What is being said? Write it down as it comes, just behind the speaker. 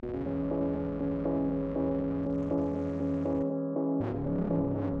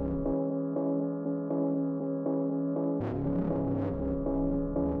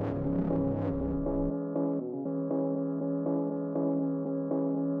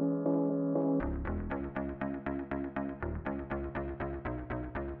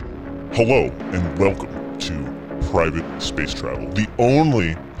Hello and welcome to Private Space Travel, the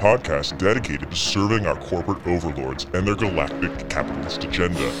only podcast dedicated to serving our corporate overlords and their galactic capitalist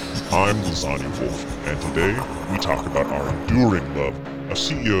agenda. I'm Lasagna Wolf, and today we talk about our enduring love of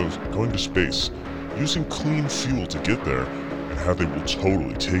CEOs going to space, using clean fuel to get there, and how they will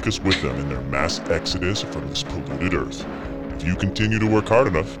totally take us with them in their mass exodus from this polluted Earth. If you continue to work hard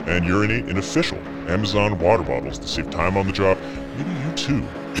enough and urinate in official Amazon water bottles to save time on the job, maybe you too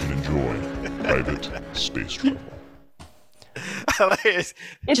can enjoy private space travel.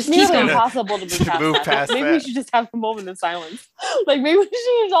 It's nearly impossible to move past maybe that. We should just have a moment of silence. Like maybe we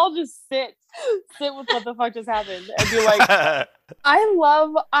should all just sit with what the fuck just happened and be like,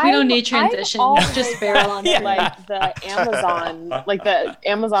 we don't need transition. Just barrel on like the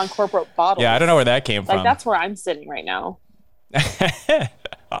Amazon corporate bottle. Yeah, I don't know where that came from. Like that's where I'm sitting right now.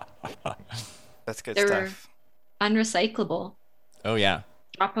 That's good They're stuff. Unrecyclable. Oh yeah.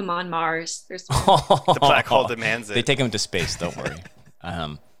 Drop them on Mars. There's The black hole demands it. They take them to space. Don't worry.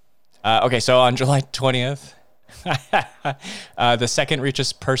 Okay, so on July 20th, the second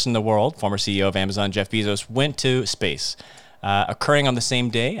richest person in the world, former CEO of Amazon, Jeff Bezos, went to space. Occurring on the same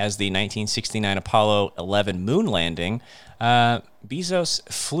day as the 1969 Apollo 11 moon landing, Bezos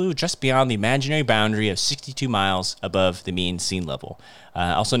flew just beyond the imaginary boundary of 62 miles above the mean sea level,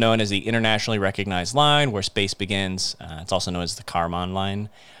 also known as the internationally recognized line where space begins. It's also known as the Kármán line.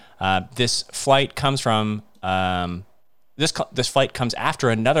 This flight comes from this flight comes after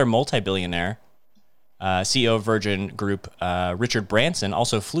another multi-billionaire, CEO of Virgin Group, Richard Branson,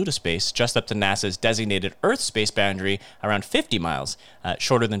 also flew to space just up to NASA's designated Earth space boundary, around 50 miles,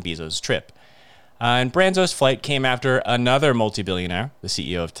 shorter than Bezos' trip. And Branso's flight came after another multi-billionaire, the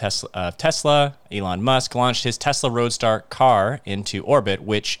CEO of Tesla, Elon Musk, launched his Tesla Roadster car into orbit,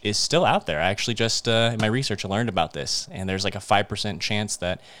 which is still out there. I actually just, in my research, I learned about this, and there's like a 5% chance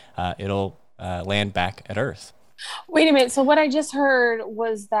that it'll land back at Earth. Wait a minute. So what I just heard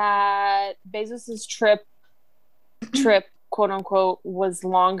was that Bezos's trip, quote unquote, was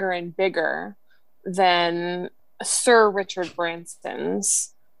longer and bigger than Sir Richard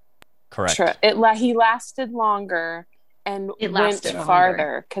Branson's. Correct. trip. He lasted longer and went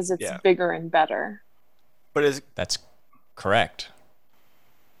farther because it's bigger and better. But that's correct.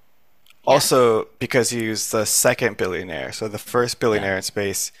 Also, because he was the second billionaire, so the first billionaire in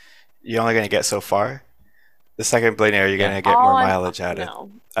space, you're only going to get so far. The second billionaire, you're going to get more mileage out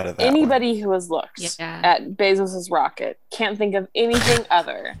of that. Anybody who has looked at Bezos's rocket can't think of anything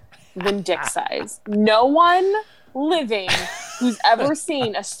other than dick size. No one living who's ever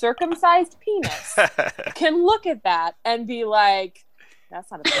seen a circumcised penis can look at that and be like, that's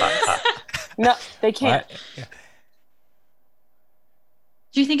not a penis. No, they can't.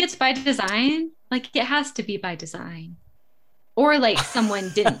 Do you think it's by design? Like it has to be by design. Or like someone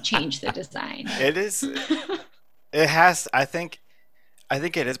didn't change the design. It is. It has. I think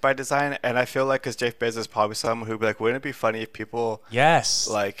it is by design, and I feel like because Jeff Bezos is probably someone who'd be like, wouldn't it be funny if people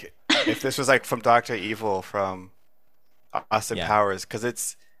like if this was like from Dr. Evil from Austin Powers, because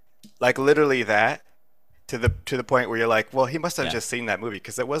it's like literally that to the point where you're like, well, he must have just seen that movie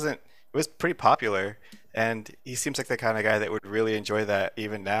because it was pretty popular, and he seems like the kind of guy that would really enjoy that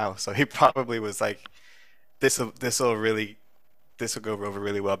even now. So he probably was like, this will go over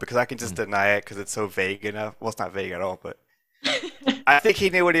really well because I can just deny it because it's so vague enough. Well, it's not vague at all, but I think he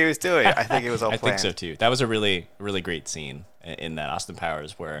knew what he was doing. I think it was all planned. I think so too. That was a really, really great scene in that Austin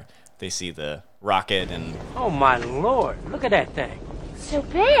Powers where they see the rocket and... Oh my lord, look at that thing. So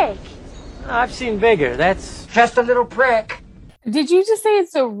big. I've seen bigger. That's just a little prick. Did you just say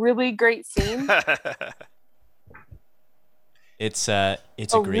it's a really great scene? It's a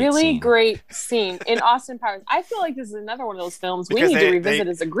really great scene in Austin Powers. I feel like this is another one of those films we need to revisit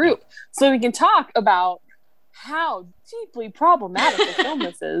as a group so we can talk about how deeply problematic a film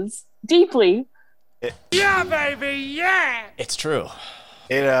this is. Deeply. Yeah, baby, yeah! It's true.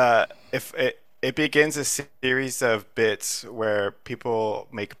 It begins a series of bits where people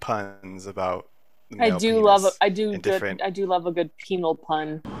make puns about I do love a good penal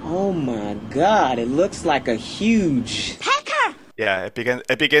pun. Oh my god, it looks like a huge pecker. Yeah, it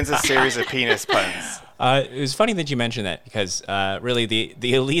begins a series of penis puns. It was funny that you mentioned that because really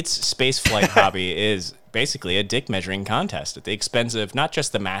the elite's spaceflight hobby is basically a dick measuring contest at the expense of not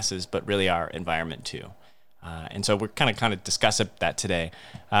just the masses but really our environment too. And so we're kind of discussing that today.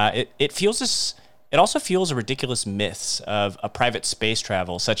 It also fuels a ridiculous myths of a private space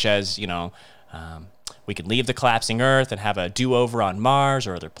travel, such as we could leave the collapsing Earth and have a do-over on Mars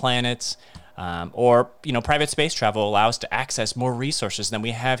or other planets, or private space travel allows us to access more resources than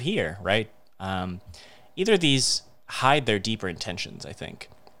we have here, right? Either of these hide their deeper intentions, I think.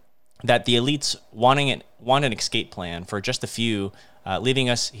 that the elites want an escape plan for just a few, leaving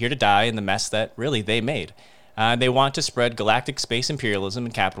us here to die in the mess that really they made. They want to spread galactic space imperialism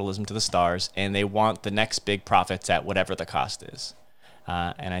and capitalism to the stars, and they want the next big profits at whatever the cost is.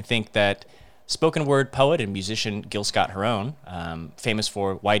 And I think that spoken word poet and musician Gil Scott-Heron, famous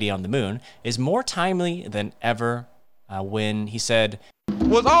for Whitey on the Moon, is more timely than ever when he said,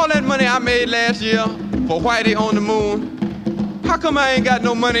 "Was all that money I made last year for Whitey on the Moon? How come I ain't got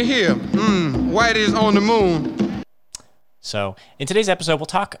no money here? Whitey's on the moon." So in today's episode, we'll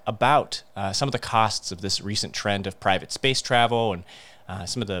talk about some of the costs of this recent trend of private space travel and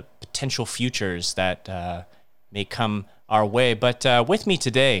some of the potential futures that may come our way. But with me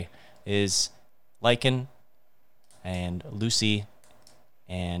today is Lycan and Lucy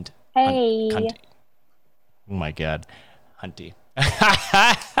and Hunty. Oh my God, Hunty. Did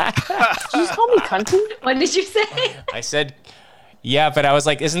you just call me Cunty? What did you say? I said, yeah, but I was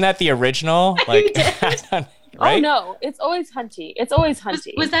like, isn't that the original? Like, right? Oh no, it's always Hunty. It's always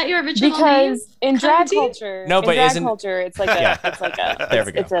Hunty. Was that your original because name? In drag culture, no, but in drag culture, it's like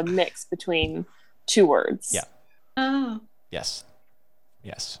it's a mix between two words. Yeah. Oh. Yes.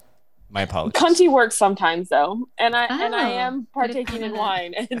 My apologies. Cunty works sometimes though, and I am partaking in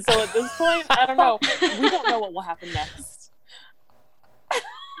wine, and so at this point, I don't know. We don't know what will happen next.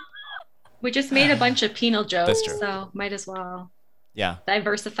 We just made a bunch of penal jokes, That's true. So might as well. Yeah.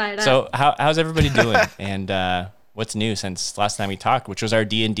 Diversify that. So how's everybody doing? And what's new since last time we talked, which was our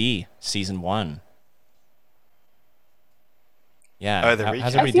D&D season 1? Yeah. How's everybody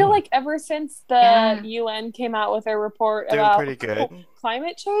I feel doing? like ever since the UN came out with their report about pretty good.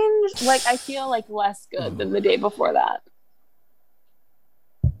 Climate change, like I feel like less good than the day before that.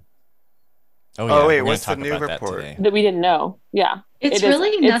 Oh wait, what's the new report? That we didn't know. Yeah. It's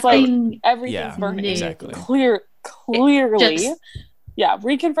really nothing. Like everything's burning. Exactly. Clearly.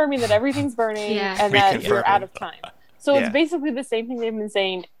 Reconfirming that everything's burning and that we're out of time. So it's basically the same thing they've been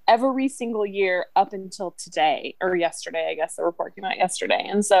saying every single year up until today or yesterday. I guess the report came out yesterday.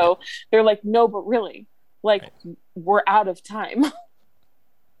 And so they're like, no, but really, like we're out of time.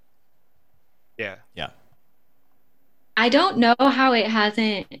 Yeah. I don't know how it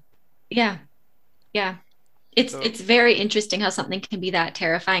hasn't. Yeah. It's very interesting how something can be that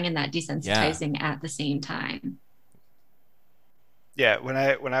terrifying and that desensitizing at the same time. Yeah, when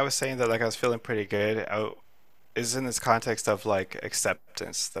I was saying that, like, I was feeling pretty good, is in this context of like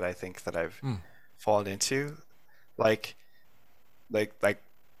acceptance that I think that I've fallen into, like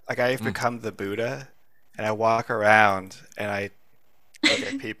I've become the Buddha, and I walk around and I look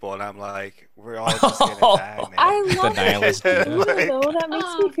at people and I'm like, we're all just gonna die, man. I love nihilist that. That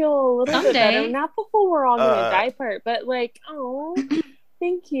makes me feel a little bit better. Not the whole we're all gonna die part, but like, oh,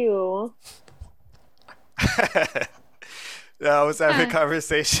 thank you. I was having a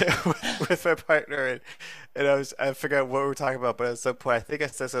conversation with my partner, and I forgot what we were talking about, but at some point I think I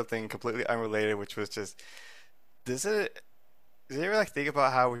said something completely unrelated, which was just, does you ever like think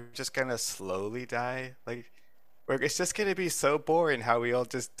about how we're just gonna slowly die? Like, it's just gonna be so boring how we all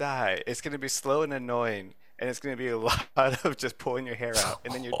just die. It's gonna be slow and annoying, and it's gonna be a lot of just pulling your hair out,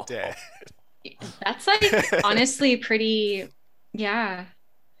 and then you're dead. That's like honestly pretty, yeah.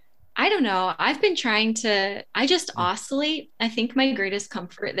 I don't know. I've been trying to, I just oscillate. I think my greatest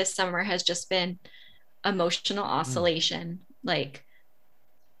comfort this summer has just been emotional oscillation. Like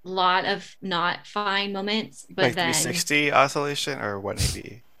a lot of not fine moments, but like then 360 oscillation or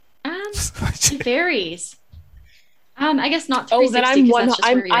 180? It varies. I guess not 360. Then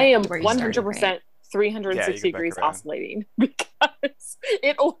I am 100% 360 degrees oscillating because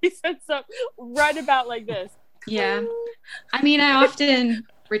it always ends up right about like this. Yeah. I mean, I often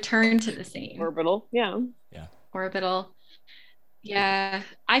return to the same orbital. Orbital. Yeah.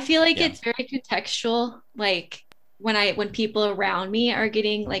 I feel like it's very contextual. Like when people around me are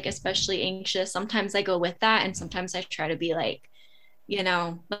getting like especially anxious, sometimes I go with that, and sometimes I try to be like, you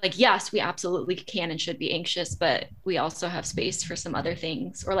know, like, yes, we absolutely can and should be anxious, but we also have space for some other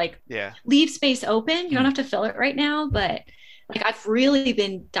things, or like leave space open. You don't have to fill it right now, but like I've really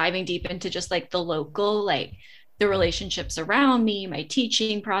been diving deep into just like the local, like the relationships around me, my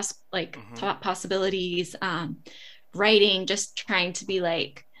teaching possibilities, writing, just trying to be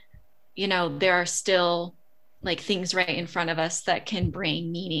like, you know, there are still like things right in front of us that can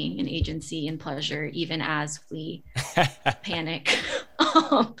bring meaning and agency and pleasure, even as we panic.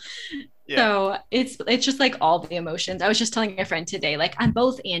 So it's just like all the emotions. I was just telling a friend today, like I'm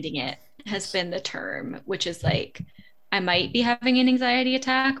both anding it has been the term, which is like, I might be having an anxiety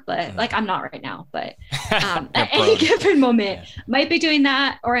attack, but like I'm not right now, but at any given moment might be doing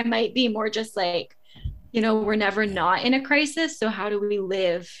that, or I might be more just like we're never not in a crisis. So how do we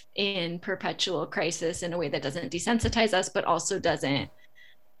live in perpetual crisis in a way that doesn't desensitize us, but also doesn't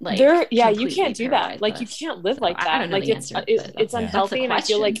you can't do that. Like, you can't live like that. Like, it's unhealthy. And I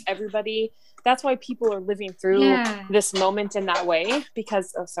feel like everybody, that's why people are living through this moment in that way,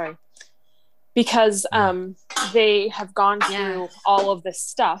 because they have gone through all of this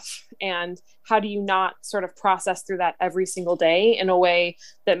stuff. And how do you not sort of process through that every single day in a way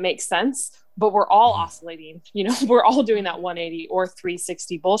that makes sense? But we're all oscillating, we're all doing that 180 or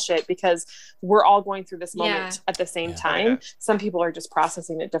 360 bullshit because we're all going through this moment at the same time. Some people are just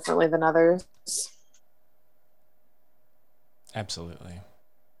processing it differently than others. Absolutely.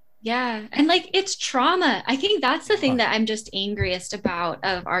 Yeah. And like, it's trauma. I think that's the thing that I'm just angriest about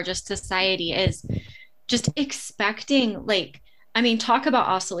of our just society is just expecting, like, I mean, talk about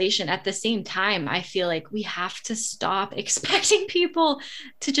oscillation. At the same time, I feel like we have to stop expecting people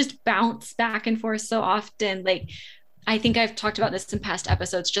to just bounce back and forth so often. Like, I think I've talked about this in past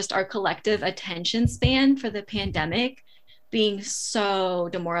episodes, just our collective attention span for the pandemic being so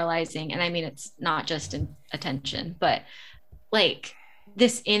demoralizing. And I mean, it's not just in attention, but like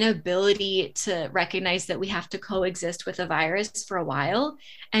this inability to recognize that we have to coexist with a virus for a while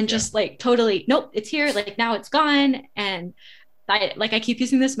and just like totally, nope, it's here. Like now it's gone. And I keep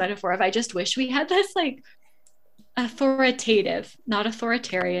using this metaphor of I just wish we had this like authoritative, not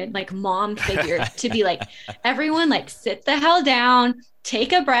authoritarian, like mom figure to be like, everyone like sit the hell down,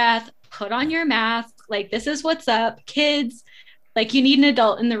 take a breath, put on your mask. Like, this is what's up, kids. Like, you need an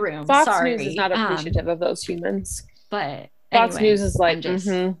adult in the room. Fox News is not appreciative of those humans. But Fox News is like, just,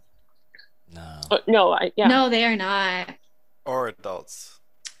 no, no, they are not. Or adults.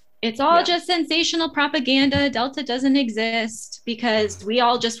 It's all just sensational propaganda. Delta doesn't exist because we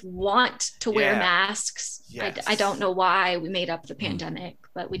all just want to wear masks. Yes. I don't know why we made up the pandemic,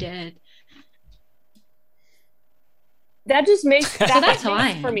 but we did. That just makes that's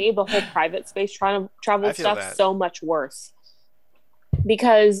for me the whole private space travel stuff so much worse.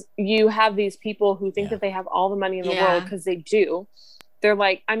 Because you have these people who think that they have all the money in the world, because they do. They're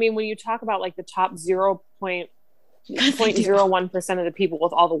like, I mean, when you talk about like the top 0.01% of the people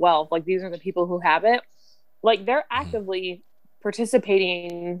with all the wealth, like these are the people who have it, like they're actively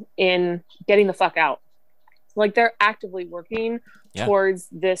participating in getting the fuck out. Like they're actively working towards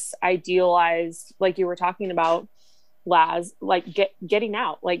this idealized, like you were talking about, Laz, like getting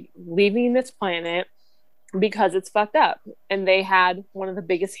out, like leaving this planet because it's fucked up. And they had one of the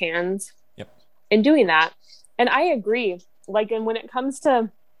biggest hands in doing that. And I agree. Like, and when it comes to,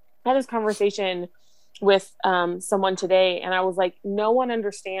 I had this conversation with someone today, and I was like, no one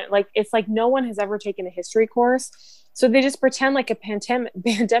understands, like, it's like no one has ever taken a history course. So they just pretend like a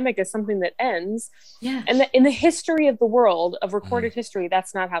pandemic is something that ends. Yeah. And in the history of the world, of recorded history,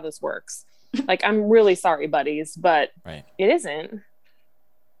 that's not how this works. Like, I'm really sorry, buddies, but it isn't.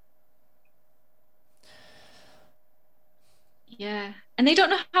 Yeah. And they don't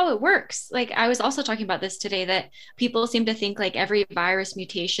know how it works. Like, I was also talking about this today, that people seem to think like every virus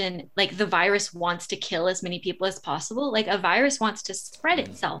mutation, like the virus wants to kill as many people as possible. Like a virus wants to spread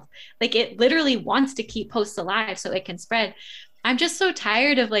itself. Like it literally wants to keep hosts alive so it can spread. I'm just so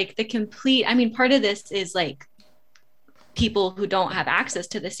tired of like the complete, I mean, part of this is like people who don't have access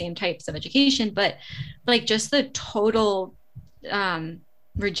to the same types of education, but like just the total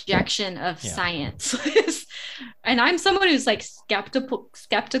rejection of science. And I'm someone who's like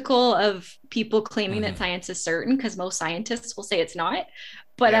skeptical of people claiming that science is certain, because most scientists will say it's not.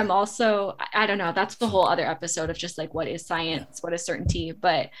 But I'm also, I don't know, that's the whole other episode of just like, what is science? What is certainty?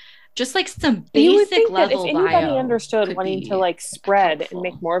 But just like some basic level, if anybody understood wanting to like spread helpful. And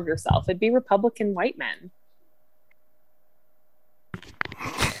make more of yourself, it'd be Republican white men.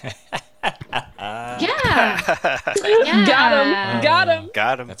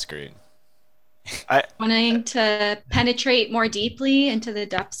 Got him. That's great. Wanting to penetrate more deeply into the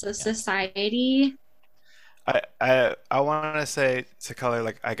depths of society. I want to say to color,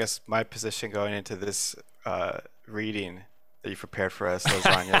 like, I guess my position going into this reading that you prepared for us,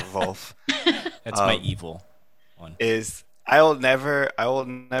 Lasagna Wolf. That's my evil one. Is I will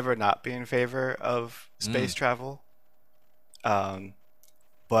never not be in favor of space travel.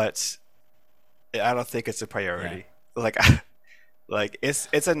 But I don't think it's a priority. Like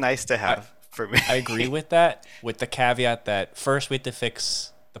it's a nice to have for me. I agree with that, with the caveat that first we have to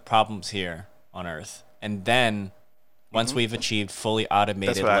fix the problems here on Earth, and then once we've achieved fully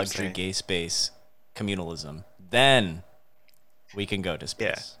automated luxury gay space communalism, then we can go to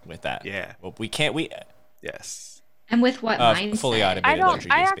space with that. Yeah. Well, we yes. And with what mindset? Fully automated luxury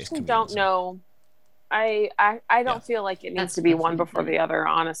gay space communalism. Don't know I don't feel like it needs to be one before the other,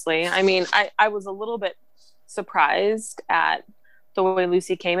 honestly. I mean, I was a little bit surprised at the way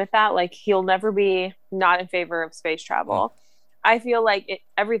Lucy came at that. Like, he'll never be not in favor of space travel. I feel like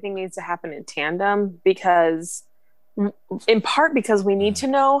everything needs to happen in tandem, because in part because we need to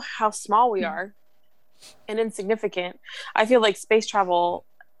know how small we are and insignificant. I feel like space travel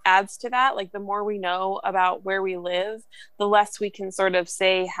adds to that. Like, the more we know about where we live, the less we can sort of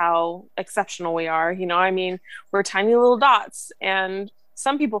say how exceptional we are. You know, I mean, we're tiny little dots, and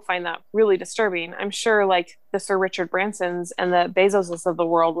some people find that really disturbing. I'm sure like the Sir Richard Bransons and the Bezoses of the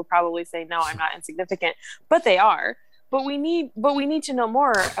world will probably say, no, I'm not insignificant, but they are. But we need to know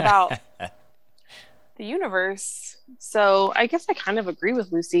more about the universe. So I guess I kind of agree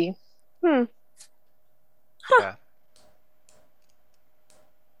with Lucy. Yeah.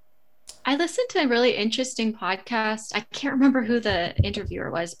 I listened to a really interesting podcast. I can't remember who the interviewer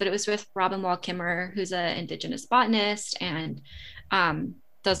was, but it was with Robin Wall Kimmerer, who's an Indigenous botanist and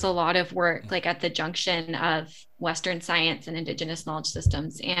does a lot of work like at the junction of Western science and Indigenous knowledge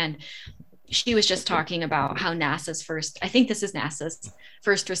systems. And she was just talking about how NASA's first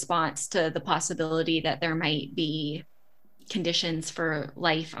response to the possibility that there might be conditions for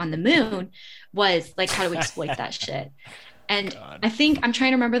life on the moon was like, how do we exploit that shit? And I think I'm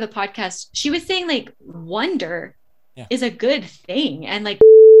trying to remember the podcast. She was saying like wonder is a good thing. And like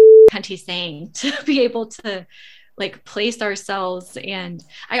Hunty's saying, to be able to like place ourselves. And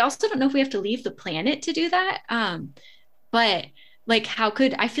I also don't know if we have to leave the planet to do that. But like,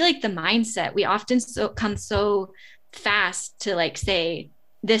 I feel like the mindset, we often come so fast to like say,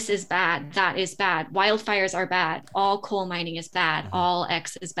 this is bad, that is bad, wildfires are bad, all coal mining is bad, all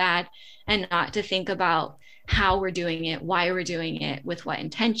X is bad, and not to think about how we're doing it, why we're doing it, with what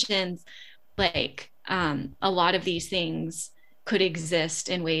intentions. Like a lot of these things could exist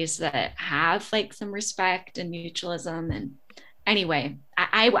in ways that have like some respect and mutualism. And anyway,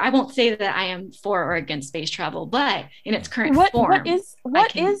 I won't say that I am for or against space travel, but in its current form, I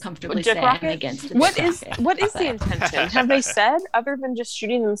can comfortably say I'm against it. What is the intention? Have they said, other than just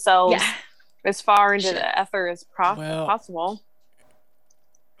shooting themselves as far into the ether as possible?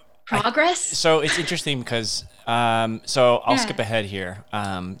 Progress? So it's interesting because, so I'll skip ahead here.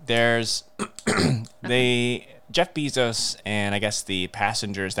 There's Jeff Bezos and I guess the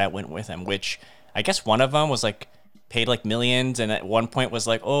passengers that went with him, which I guess one of them was like paid like millions, and at one point was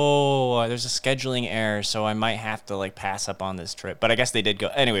like, oh, there's a scheduling error, so I might have to like pass up on this trip. But I guess they did go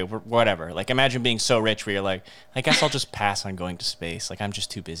anyway. Whatever. Like, imagine being so rich where you're like, I guess I'll just pass on going to space. Like, I'm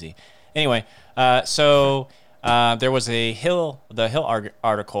just too busy. Anyway, so there was the Hill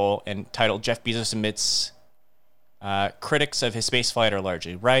article entitled "Jeff Bezos Admits Critics of His Spaceflight Are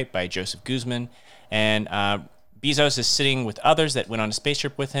Largely Right" by Joseph Guzman, and Bezos is sitting with others that went on a space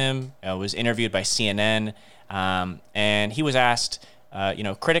trip with him. Was interviewed by CNN. And he was asked,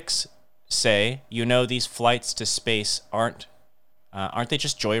 critics say, these flights to space aren't they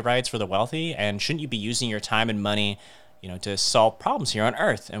just joyrides for the wealthy? And shouldn't you be using your time and money, to solve problems here on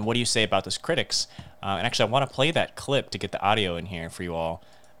Earth? And what do you say about those critics? And actually, I want to play that clip to get the audio in here for you all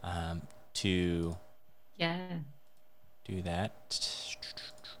to do that.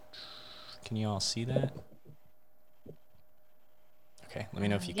 Can you all see that? Okay, let me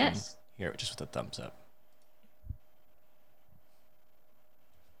know if you can hear it just with a thumbs up.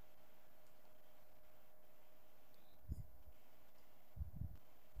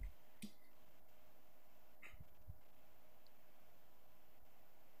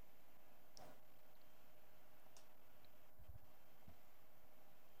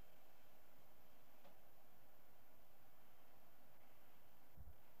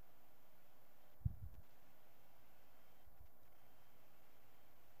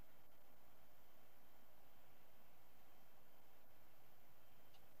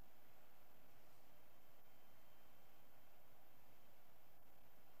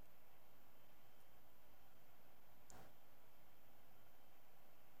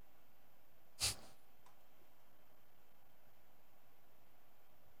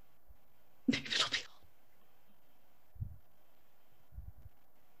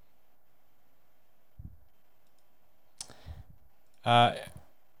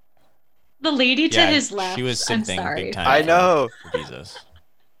 The lady to his left. She was simping big time. I know. For Jesus.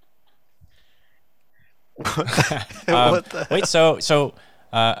 What the Wait, so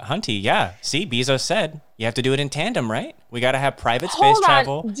Hunty, yeah. See, Bezos said you have to do it in tandem, right? We got to have private space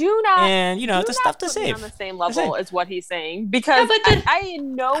travel. Do not. And, the stuff to save. On the same level as what he's saying. Because I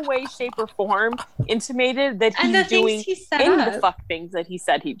in no way, shape, or form intimated that he's doing any of the fuck things that he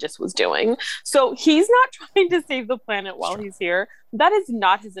said he just was doing. So he's not trying to save the planet while he's here. That is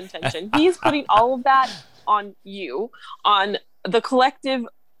not his intention. He's putting all of that on you, on the collective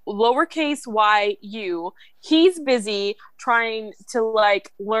lowercase y you. He's busy trying to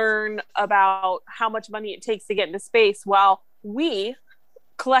learn about how much money it takes to get into space while we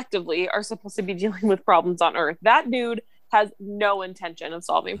collectively are supposed to be dealing with problems on Earth. That dude has no intention of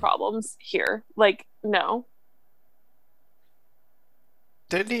solving problems here. No.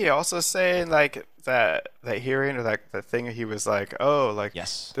 Didn't he also say that hearing or the thing he was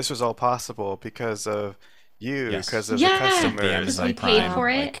yes, this was all possible because of you, because of the customers, we paid for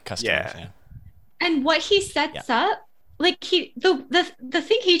it. Yeah. And what he sets up, the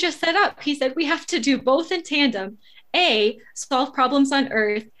thing he just set up, he said we have to do both in tandem. A, solve problems on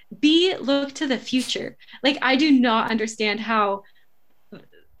Earth. B, look to the future. I do not understand how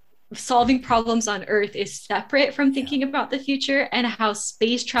solving problems on Earth is separate from thinking about the future, and how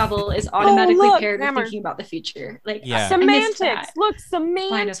space travel is automatically paired with thinking about the future. Semantics. Look,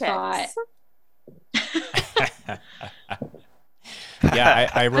 semantics. Line of thought.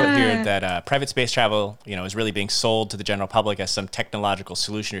 I wrote here that private space travel, is really being sold to the general public as some technological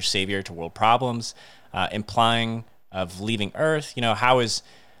solution or savior to world problems, implying of leaving Earth. How is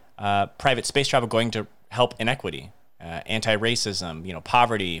private space travel going to help inequity, anti-racism,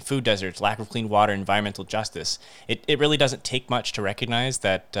 poverty, food deserts, lack of clean water, environmental justice? It really doesn't take much to recognize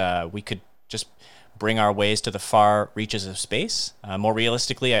that we could just bring our ways to the far reaches of space. More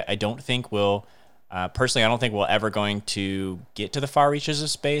realistically, I don't think we'll... personally, I don't think we're ever going to get to the far reaches of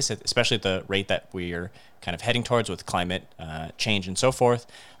space, especially at the rate that we're kind of heading towards with climate change and so forth.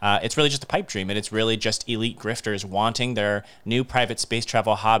 It's really just a pipe dream, and it's really just elite grifters wanting their new private space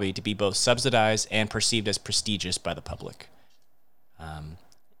travel hobby to be both subsidized and perceived as prestigious by the public.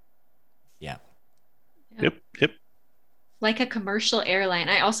 Yep. Like a commercial airline.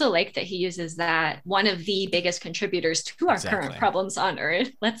 I also like that he uses that one of the biggest contributors to our current problems on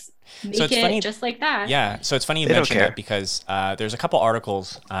Earth. Let's make it funny, just like that. Yeah. So it's funny you mentioned that because there's a couple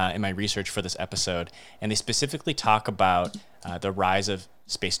articles in my research for this episode, and they specifically talk about the rise of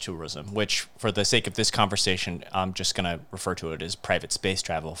space tourism, which for the sake of this conversation, I'm just going to refer to it as private space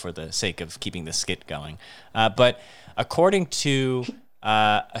travel for the sake of keeping the skit going. But according to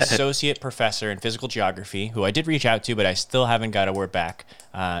associate professor in physical geography, who I did reach out to, but I still haven't got a word back.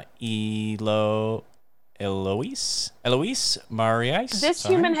 Eloise Mariais. This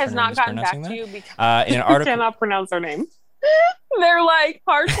human has not gotten back to you because in an article, I cannot pronounce her name. They're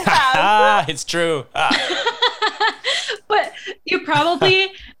hard to have. It's true. But you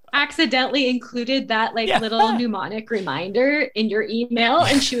probably accidentally included that little mnemonic reminder in your email,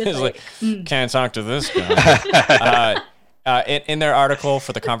 and she was can't talk to this guy. In their article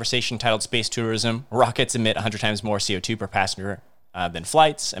for the conversation titled Space Tourism, Rockets Emit 100 times more CO2 per passenger than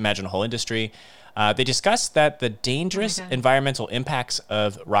flights. Imagine a whole industry. They discussed that the dangerous environmental impacts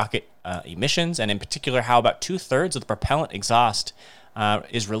of rocket emissions, and in particular how about 2/3 of the propellant exhaust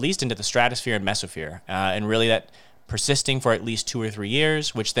is released into the stratosphere and mesosphere, and really that persisting for at least 2 or 3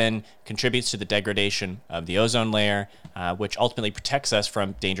 years, which then contributes to the degradation of the ozone layer, which ultimately protects us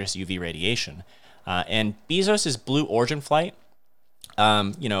from dangerous UV radiation. And Bezos's Blue Origin flight,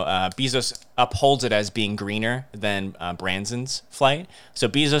 Bezos upholds it as being greener than Branson's flight. So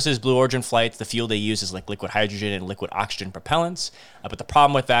Bezos's Blue Origin flights, the fuel they use is liquid hydrogen and liquid oxygen propellants. But the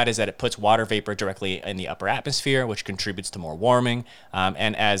problem with that is that it puts water vapor directly in the upper atmosphere, which contributes to more warming.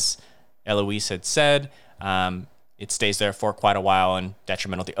 And as Eloise had said, it stays there for quite a while and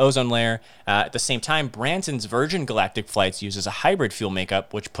detrimental to the ozone layer. At the same time, Branson's Virgin Galactic flights uses a hybrid fuel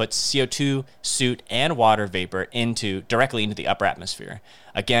makeup, which puts CO2, soot, and water vapor directly into the upper atmosphere.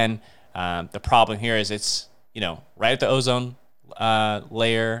 Again, the problem here is it's right at the ozone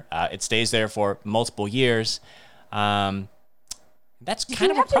layer. It stays there for multiple years. That's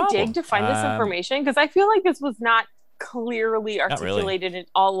kind of a problem. Did you have to dig to find this information? Because I feel like this was not clearly articulated in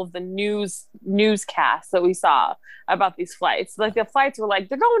all of the newscasts that we saw about these flights. The flights were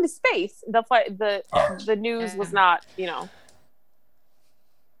they're going to space. The news was not,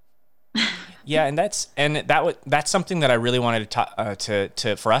 Yeah, and that's something that I really wanted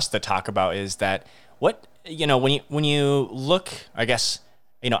to for us to talk about is that when you look, I guess,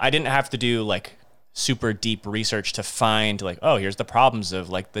 I didn't have to do super deep research to find here's the problems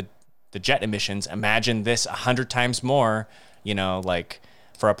of the jet emissions. Imagine this 100 times more,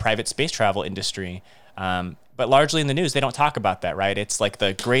 for a private space travel industry. But but largely in the news, they don't talk about that, right? It's like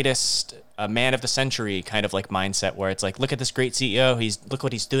the greatest man of the century kind of like mindset where it's like, look at this great CEO. Look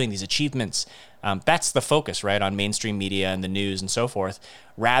what he's doing, these achievements. That's the focus, right, on mainstream media and the news and so forth,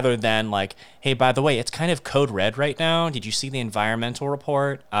 rather than like, hey, by the way, it's kind of code red right now. Did you see the environmental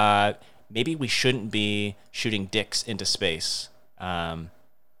report? Maybe we shouldn't be shooting dicks into space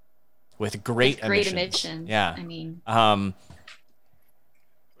with great emissions. Yeah. I mean,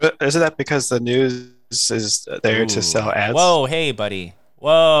 isn't that because the news is there to sell ads? Whoa, hey, buddy.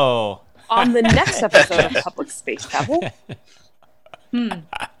 Whoa. On the next episode of Public Space Travel.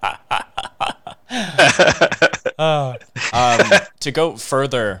 To go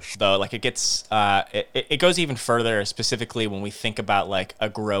further though, like it gets it goes even further, specifically when we think about like a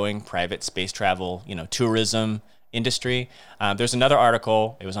growing private space travel, tourism industry. There's another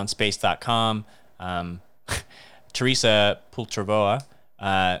article, it was on space.com. Teresa Pultrovoa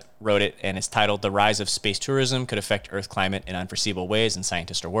wrote it, and it's titled "The Rise of Space Tourism Could Affect Earth Climate in Unforeseeable Ways, and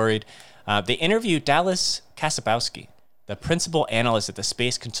Scientists Are Worried." They interviewed Dallas Kasabowski, the principal analyst at the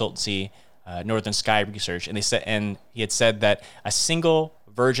space consultancy Northern Sky Research, and he had said that a single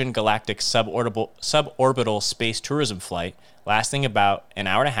Virgin Galactic suborbital space tourism flight lasting about an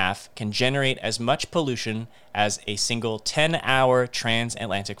hour and a half can generate as much pollution as a single 10-hour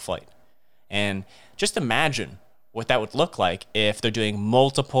transatlantic flight. And just imagine what that would look like if they're doing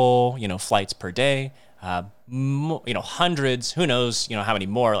multiple, flights per day, hundreds, who knows, how many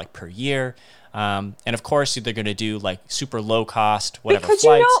more, like per year. And of course, they're going to do like super low cost, whatever because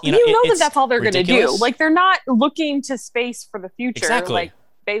flights. You know that's all they're going to do. Like they're not looking to space for the future. Exactly. Like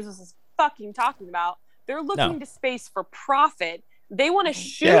Bezos is fucking talking about. They're looking to space for profit. They want to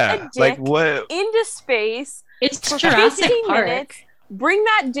shoot a dick into space for 15 minutes. Bring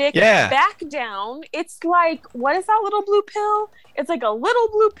that dick back down. It's like, what is that little blue pill? It's like a little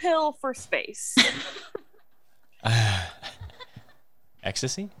blue pill for space.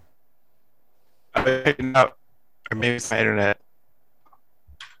 Ecstasy? No, or maybe it's my internet.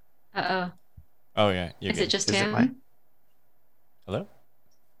 Uh-oh. Oh, yeah. Is it just him? Hello?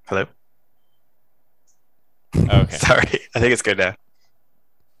 Hello? Okay. Sorry. I think it's good now.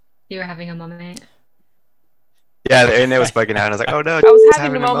 You were having a moment. Yeah, the internet was bugging out. And I was like, oh no. I was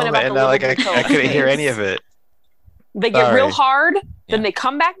having a moment about and the like I couldn't hear any of it. They get real hard, then they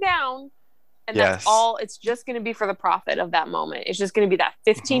come back down, and that's all. It's just going to be for the profit of that moment. It's just going to be that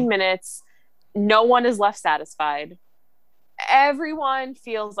 15 minutes. No one is left satisfied. Everyone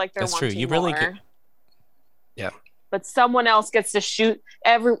feels like they're wanting more. Really Yeah. But someone else gets to shoot.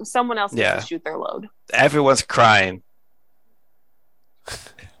 Someone else gets to shoot their load. Everyone's crying.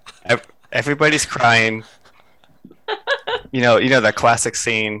 Everybody's crying. You know that classic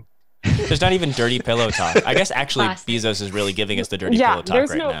scene. There's not even dirty pillow talk. I guess actually Bezos is really giving us the dirty pillow talk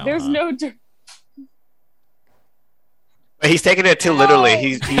now. There's no. But he's taking it too literally.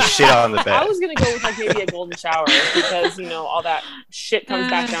 He's shit on the bed. I was gonna go with like maybe a golden shower because all that shit comes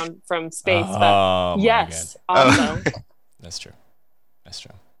back down from space. But yes, also. That's true.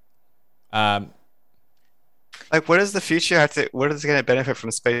 Like, what is the future? What is going to benefit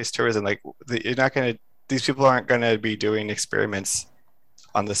from space tourism? Like, these people aren't going to be doing experiments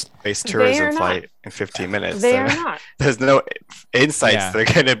on the space tourism flight in 15 minutes. They are not. There's no insights that are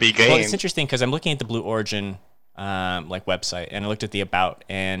going to be gained. Well, it's interesting because I'm looking at the Blue Origin website, and I looked at the about,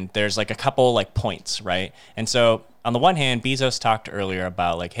 and there's like a couple like points, right? And so on the one hand, Bezos talked earlier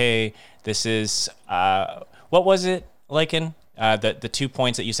about like, hey, this is what was it, Lycan? The 2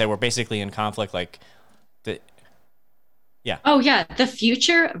 points that you said were basically in conflict, like the. Yeah. Oh yeah, the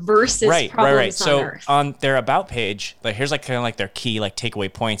future versus problems on so Earth. On their about page, like here's like kind of like their key like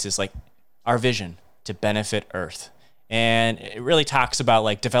takeaway points is like our vision to benefit Earth, and it really talks about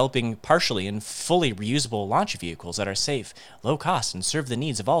like developing partially and fully reusable launch vehicles that are safe, low cost, and serve the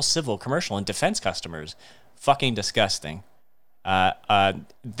needs of all civil, commercial, and defense customers. Fucking disgusting.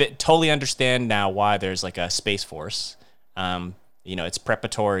 Totally understand now why there's like a Space Force. It's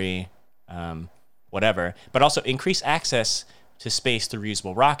preparatory. Whatever, but also increase access to space through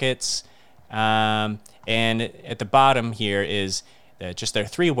reusable rockets. And at the bottom here is just their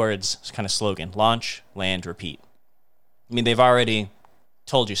 3 words kind of slogan: launch, land, repeat. I mean, they've already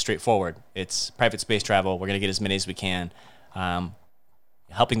told you straightforward. It's private space travel. We're going to get as many as we can.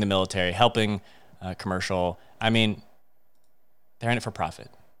 Helping the military, helping commercial. I mean, they're in it for profit.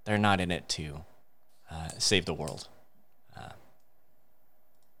 They're not in it to save the world.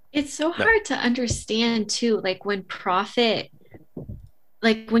 It's so hard to understand too, like when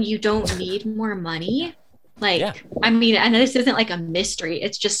you don't need more money, I mean, and this isn't like a mystery.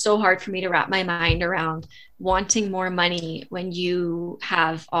 It's just so hard for me to wrap my mind around wanting more money when you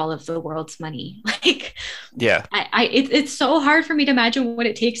have all of the world's money. Like, Yeah. It's so hard for me to imagine what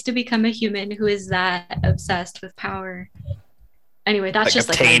it takes to become a human who is that obsessed with power. Anyway, that's just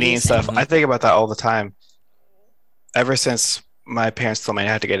obtaining stuff. I think about that all the time. Ever since my parents told me I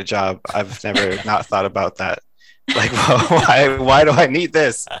had to get a job, I've never not thought about that. Like, well, why do I need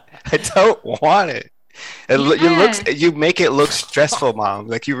this? I don't want it. You make it look stressful, Mom.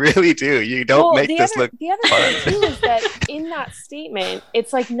 Like, you really do. You don't make this look The other thing too is that in that statement,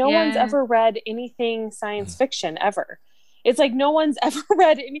 it's like no one's ever read anything science fiction ever. It's like no one's ever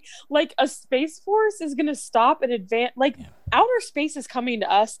read any, like, a space force is going to stop and advance. Like, outer space is coming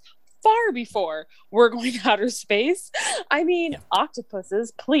to us far before we're going to outer space. I mean,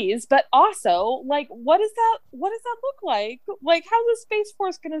 octopuses, please, but also, like, what does that look like? Like, how's the space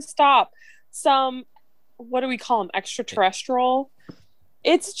force going to stop some, what do we call them, extraterrestrial?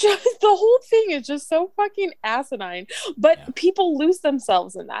 It's just, the whole thing is just so fucking asinine, but people lose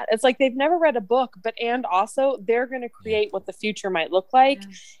themselves in that. It's like they've never read a book, and also they're going to create what the future might look like.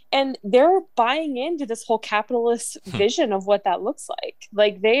 And they're buying into this whole capitalist vision of what that looks like.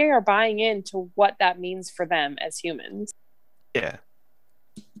 Like, they are buying into what that means for them as humans. Yeah.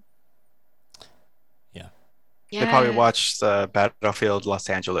 They probably watched Battlefield Los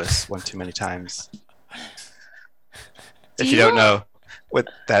Angeles one too many times. If you don't know what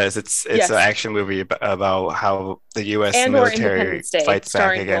that is, it's an action movie about how the U.S. military fights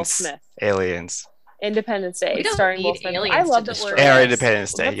back against aliens. Independence Day, starring Will Smith. I love that we're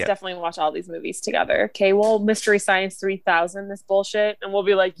Independence Day. Let's definitely watch all these movies together. Okay, well, Mystery Science 3000, this bullshit, and we'll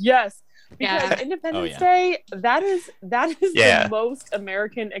be like, yes, because Independence Day, that is the most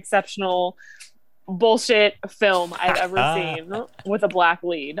American exceptional bullshit film I've ever seen with a black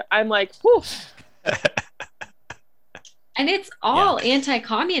lead. I'm like, whew. And it's all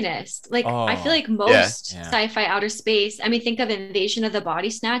anti-communist. Like, I feel like most sci-fi outer space, I mean, think of Invasion of the Body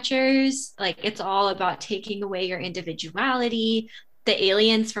Snatchers. Like, it's all about taking away your individuality. The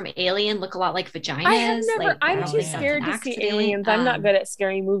aliens from Alien look a lot like vaginas. I'm too scared to see aliens. I'm not good at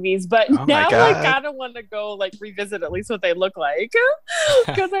scary movies, but now I kind of want to go, like, revisit at least what they look like.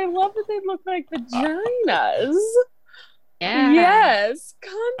 Because I love that they look like vaginas. Yeah. Yes,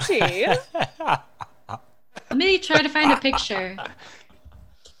 Conti. Let me try to find a picture.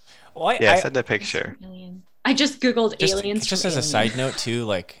 Well, send a picture. I just Googled aliens. Just as a side note, too,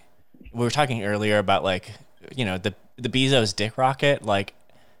 like, we were talking earlier about, like, you know, the Bezos dick rocket. Like,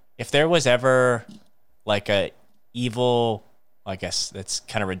 if there was ever, like, a evil, I guess that's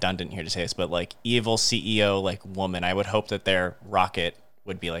kind of redundant here to say this, but, like, evil CEO, like, woman, I would hope that their rocket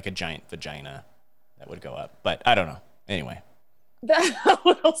would be like a giant vagina that would go up. But I don't know. Anyway. That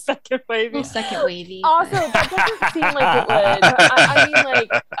little second wavy. Also, that doesn't seem like it would. I mean, like,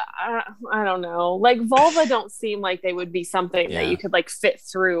 I don't know. Like, vulva don't seem like they would be something that you could, like, fit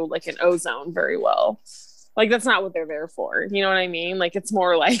through, like, an ozone very well. Like, that's not what they're there for. You know what I mean? Like, it's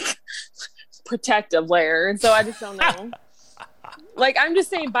more like protective layer. And so I just don't know. Like, I'm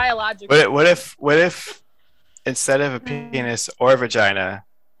just saying biologically. What if instead of a penis or a vagina,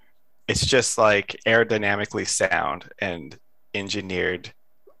 it's just, like, aerodynamically sound and engineered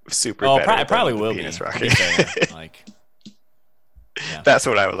super better. It probably will penis be. Rocket. Like, that's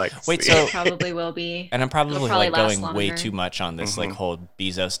what I would like to see. So probably will be. And I'm probably like going way too much on this like whole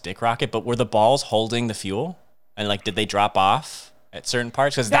Bezos dick rocket, but were the balls holding the fuel? And like, did they drop off at certain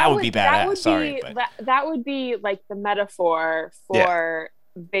parts? Because that would be badass. That would be like the metaphor for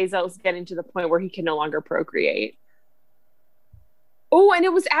Bezos getting to the point where he can no longer procreate. Oh, and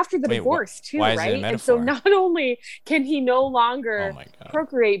it was after the divorce too, right? And so not only can he no longer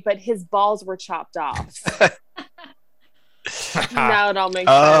procreate, but his balls were chopped off. Now it all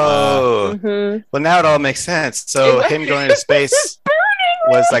makes sense. Well, now it all makes sense. So him going to space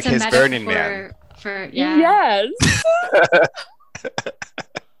was like his Burning Man. Yes.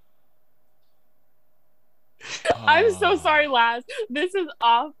 I'm so sorry, Laz. This is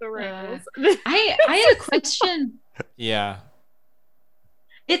off the rails. I had a question. Yeah.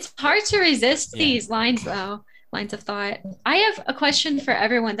 It's hard to resist these lines, though. Lines of thought. I have a question for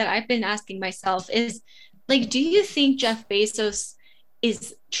everyone that I've been asking myself is, like, do you think Jeff Bezos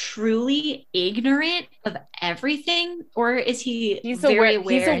is truly ignorant of everything, or is he's very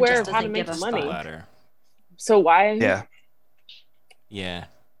aware? He's aware of how to make money. So why? Yeah.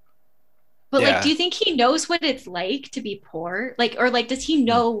 But like, do you think he knows what it's like to be poor? Like, or like, does he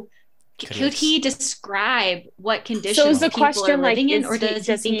know? Could he describe what conditions people are living in, or does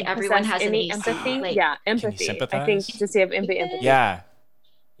he think everyone has any empathy? Like, empathy. I think does he have empathy? Yeah.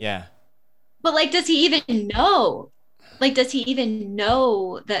 But like, does he even know? Like, does he even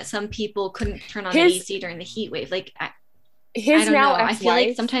know that some people couldn't turn on the AC during the heat wave? Like, his now ex-wife, I feel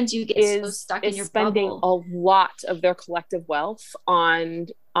like sometimes you get so stuck in your spending bubble. a lot of their collective wealth on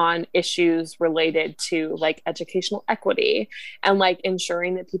issues related to like educational equity and like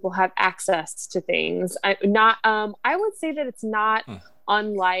ensuring that people have access to things. I would say that it's not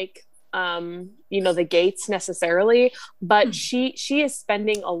unlike the Gates necessarily, but she is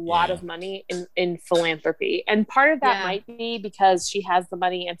spending a lot of money in philanthropy, and part of that might be because she has the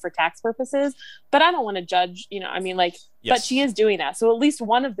money and for tax purposes, but I don't want to judge, but she is doing that. So at least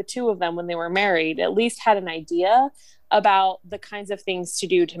one of the two of them, when they were married, at least had an idea about the kinds of things to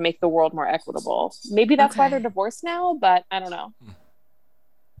do to make the world more equitable. Maybe that's why they're divorced now, but I don't know.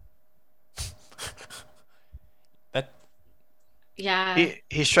 Yeah.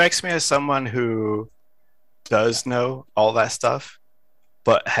 He strikes me as someone who does know all that stuff,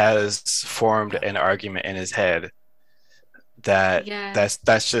 but has formed an argument in his head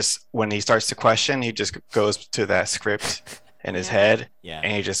that's just when he starts to question, he just goes to that script in his head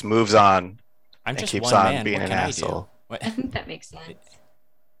and he just moves on and keeps on being an asshole. I think that makes sense.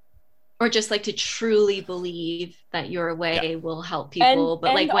 Or just like to truly believe that your way will help people,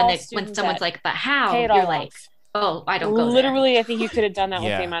 but like when someone's like, but how? You're like, oh, I don't go there. Literally, I think you could have done that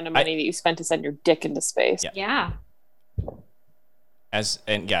with the amount of money that you spent to send your dick into space. Yeah.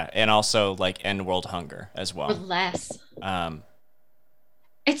 And also like end world hunger as well. Or less.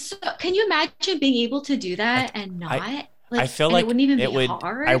 It's can you imagine being able to do that and not? I feel like it wouldn't even be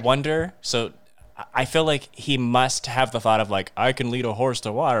hard. I wonder. So I feel like he must have the thought of like, I can lead a horse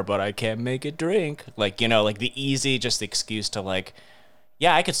to water, but I can't make it drink. Like, like the easy just excuse to like,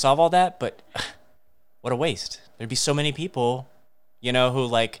 yeah, I could solve all that, but what a waste. There'd be so many people, who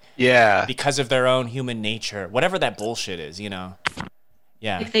like, because of their own human nature, whatever that bullshit is, Yeah.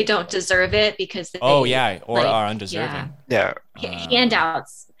 If they don't deserve it because they, are undeserving. Yeah.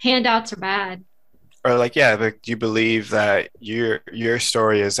 Handouts are bad. Or like, like you believe that your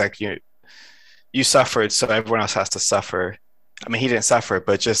story is like you suffered, so everyone else has to suffer. I mean, he didn't suffer,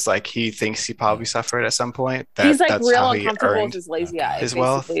 but just like he thinks he probably suffered at some point. He's like that's real uncomfortable with his lazy eye. His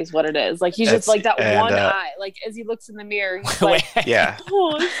wealth is what it is. Like he's just like that one eye. Like as he looks in the mirror, he's like,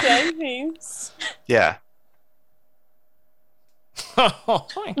 oh, thanks. Yeah.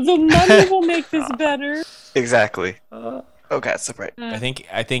 The money will make this better. Exactly. Oh God, so right. I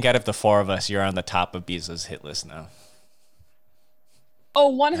think out of the four of us, you're on the top of Bezos' hit list now.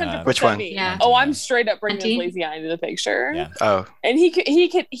 Oh, 100%. Which one? Yeah. Oh, I'm straight up bringing his lazy eye into the picture. Yeah. Oh. And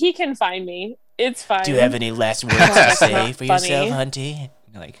he can find me. It's fine. Do you have any last words to say for yourself, Hunty?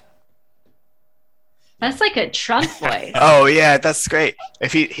 Like, that's like a Trump voice. Oh yeah, that's great.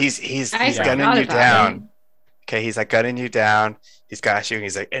 If he's gunning you down. Okay, he's like gunning you down. He's got you, and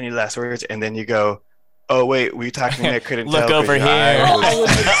he's like, any last words? And then you go, oh wait, were you talking to me? I couldn't look tell. Over here.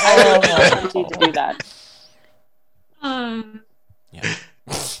 I would want you to do that. Yeah.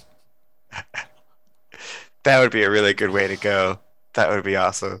 That would be a really good way to go. That would be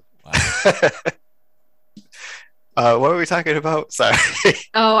awesome. Wow. What were we talking about? Sorry.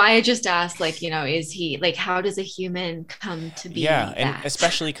 Oh, I just asked, like, is he like, how does a human come to be? Yeah, and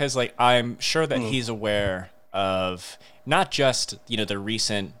especially because, like, I'm sure that he's aware of not just the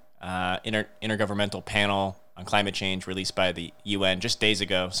recent intergovernmental panel on climate change released by the UN just days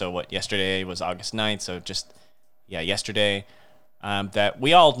ago. So yesterday was August 9th. So just yesterday. That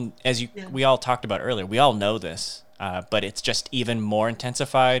we all, we all talked about earlier, we all know this, but it's just even more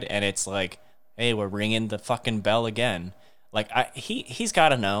intensified, and it's like, hey, we're ringing the fucking bell again. Like he's got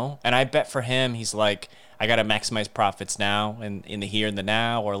to know, and I bet for him, he's like, I got to maximize profits now, and in the here and the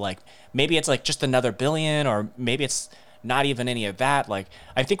now, or like maybe it's like just another billion, or maybe it's not even any of that. Like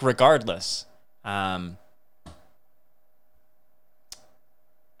I think regardless, in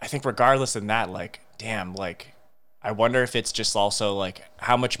that, like, damn, like. I wonder if it's just also like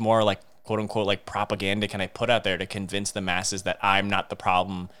how much more like quote unquote like propaganda can I put out there to convince the masses that I'm not the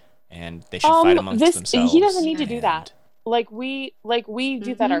problem and they should fight amongst themselves. He doesn't need to do that. Like we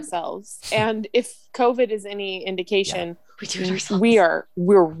do that ourselves. And if COVID is any indication, we do it ourselves.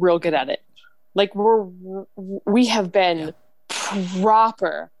 We're real good at it. Like we have been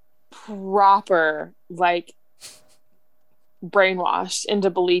proper like brainwashed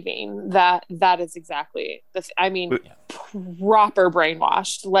into believing that is exactly this. I mean, proper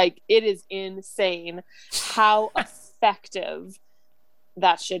brainwashed. Like it is insane how effective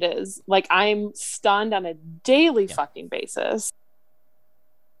that shit is. Like I'm stunned on a daily fucking basis.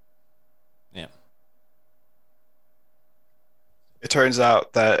 Yeah. It turns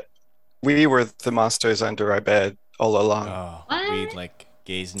out that we were the monsters under our bed all along. Oh, we'd like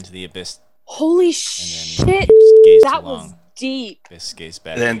gaze into the abyss. Holy shit! That was deep. This gaze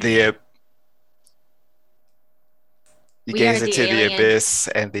back. Then You gaze into the abyss,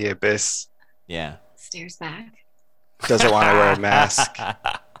 and the abyss stares back. Doesn't want to wear a mask.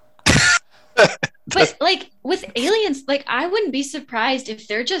 But like with aliens, like I wouldn't be surprised if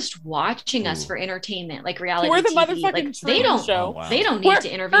they're just watching us for entertainment, like reality We're the TV. motherfucking Like they don't show. They don't need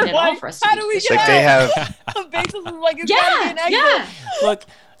to intervene at all for us. How do we get like they have Look,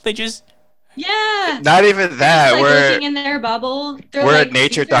 they just not even that. Like we're looking in their bubble. They're we're like, a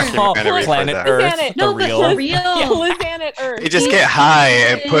nature documentary Planet for them. Earth. No, but for real. Planet Earth. They just get high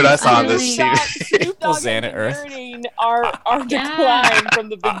and put us on this Snoop Dogg Planet Earth. Our decline from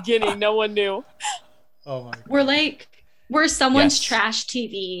the beginning. No one knew. Oh my God. We're someone's trash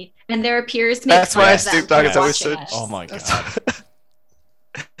TV, and their peers make That's why Snoop Dogg is always so. Oh my God.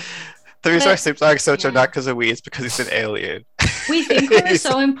 The reason why Snoop Dogg is so not because of weed, it's because he's an alien. We think we're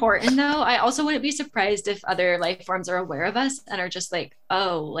so important, though. I also wouldn't be surprised if other life forms are aware of us and are just like,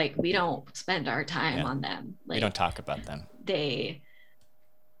 oh, like we don't spend our time on them. Like, we don't talk about them. They're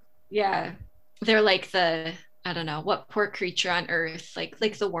like the, I don't know, what poor creature on Earth, like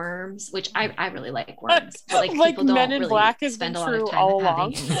the worms, which I really like worms. But like people don't Men in really Black has spend been a lot true of time all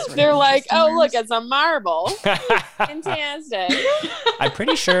along. They're like, oh, look, it's a marble. Fantastic. I'm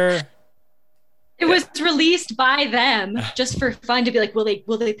pretty sure. It was released by them just for fun to be like, will they pick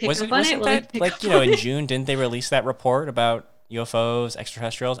up on it? Will they pick up on in it? June, didn't they release that report about UFOs,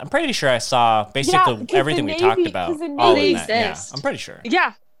 extraterrestrials? I'm pretty sure I saw basically everything we talked about. All in that. Yeah, I'm pretty sure.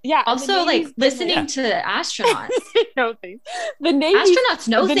 Yeah. Also, like listening to astronauts. Know things. The Navy, astronauts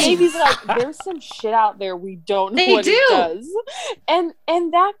know the things. Navy's like, there's some shit out there we don't know what do. it does, and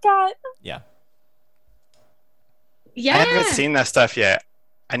that got Yeah. I haven't seen that stuff yet.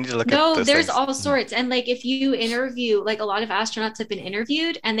 I need to look at those there's things. all sorts. And like if you interview, like a lot of astronauts have been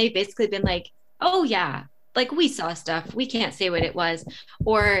interviewed and they've basically been like, oh yeah, like we saw stuff. We can't say what it was.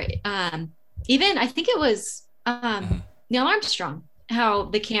 Or even I think it was Neil Armstrong, how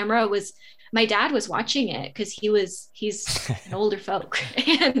the camera was, my dad was watching it because he's an older folk.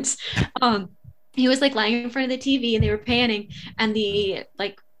 And he was like lying in front of the TV and they were panning and the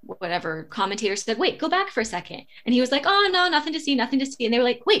like whatever commentator said, wait, go back for a second. And he was like, oh no, nothing to see. And they were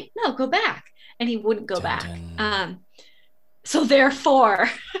like, wait, no, go back. And he wouldn't go back. So therefore,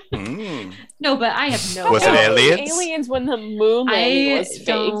 no, but I have no. Was it aliens? Aliens when the moon landing was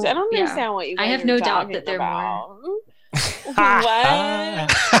faked. I don't understand what you guys I have are no doubt talking that they're about. What?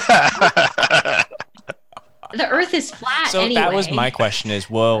 The Earth is flat. So anyway. that was my question: is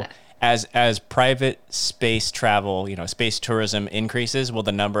well. As private space travel, space tourism increases, will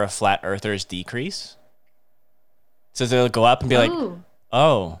the number of flat earthers decrease? So they'll go up and be like,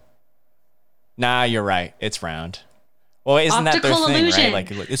 oh, nah, you're right. It's round. Well, isn't that their thing, illusion.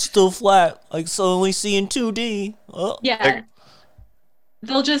 right? Like, it's still flat. Like, it's only seeing 2D. Oh. Yeah.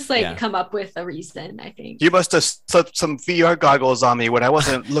 They'll just come up with a reason, I think. You must have slipped some VR goggles on me when I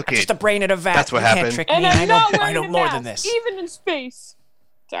wasn't looking. Just a brain in a vat. That's what happened. And I'm not I know more than this. Even in space.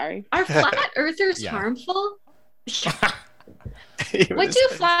 Sorry. Are flat earthers harmful? What do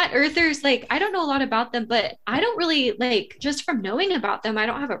flat earthers like? I don't know a lot about them, but I don't really just from knowing about them, I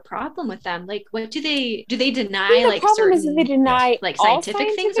don't have a problem with them. Like, what do they deny? Like, problem is that they deny like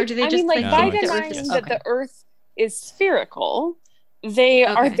scientific things, or do they just by think denying that the Earth is spherical? They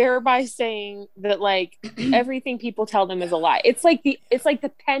are thereby saying that like everything people tell them is a lie. It's like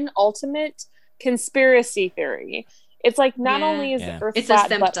the penultimate conspiracy theory. It's like not only is the Earth flat,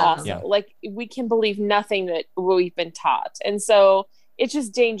 but also like we can believe nothing that we've been taught, and so it's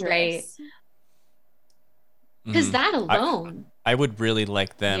just dangerous. Right. Because that alone, I would really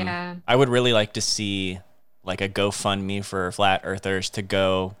like them. Yeah. I would really like to see like a GoFundMe for flat earthers to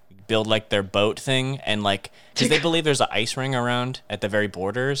go build like their boat thing, and like because they believe there's an ice ring around at the very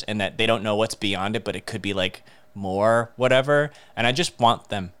borders, and that they don't know what's beyond it, but it could be like more whatever. And I just want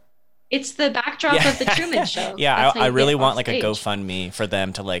them. It's the backdrop of the Truman Show. Yeah, I really want like a GoFundMe for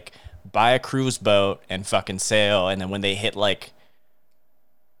them to like buy a cruise boat and fucking sail, and then when they hit like,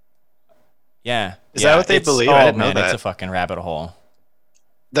 is that what they believe? I didn't know that. It's a fucking rabbit hole.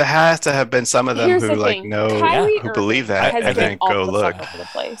 There has to have been some of them who like know who believe that, and then go look. Over the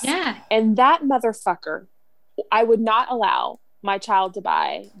place. Yeah, and that motherfucker, I would not allow my child to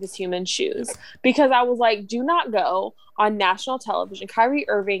buy this human shoes because I was like, do not go on national television. Kyrie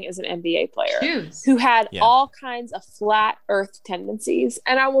Irving is an NBA player who had all kinds of flat earth tendencies.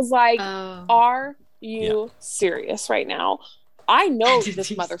 And I was like, are you serious right now? I know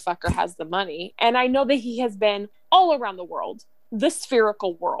this motherfucker has the money, and I know that he has been all around the world, the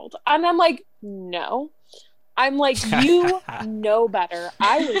spherical world. And I'm like, no. I'm like, you know better.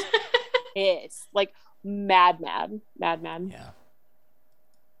 I was pissed. Like, mad. Yeah.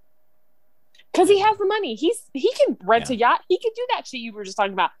 Because he has the money. He can rent a yacht. He can do that shit you were just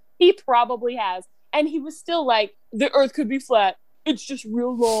talking about. He probably has. And he was still like, the earth could be flat. It's just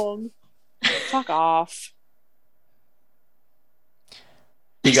real long. Fuck off.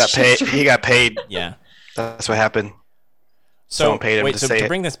 He got paid. Yeah. That's what happened. So someone paid him to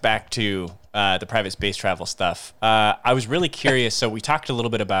bring this back to the private space travel stuff, I was really curious. So we talked a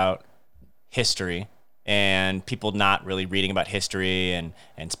little bit about history and people not really reading about history and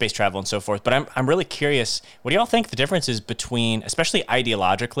space travel and so forth. But I'm really curious, what do y'all think the difference is between, especially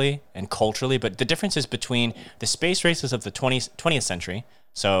ideologically and culturally, but the differences between the space races of the 20th century?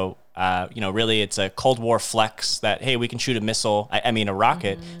 So, really it's a Cold War flex that, hey, we can shoot a missile, a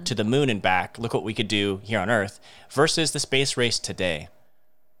rocket to the moon and back. Look what we could do here on Earth versus the space race today.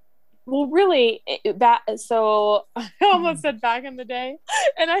 Well, really, so I almost said back in the day,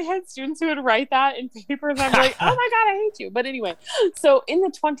 and I had students who would write that in papers. I'm like, oh my God, I hate you. But anyway, so in the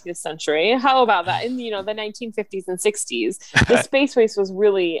 20th century, how about that? In, the 1950s and 60s, the space race was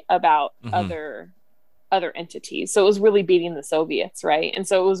really about other entities. So it was really beating the Soviets, right? And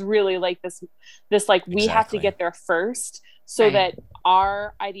so it was really like this like, we have to get there first so that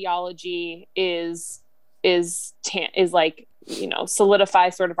our ideology is like, solidify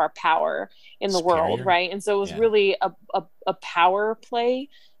sort of our power in the world, right? And so it was really a power play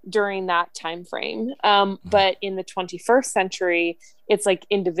during that time frame. But in the 21st century, it's like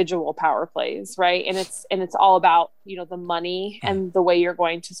individual power plays, right? And it's all about, the money and the way you're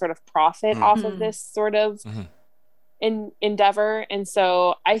going to sort of profit off of this sort of endeavor. And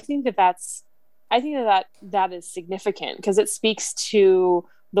so I think that is significant because it speaks to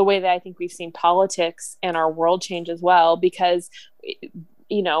the way that I think we've seen politics and our world change as well, because,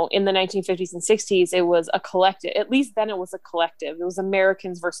 in the 1950s and 60s, it was a collective. At least then it was a collective. It was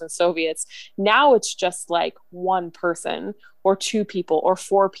Americans versus Soviets. Now it's just like one person or two people or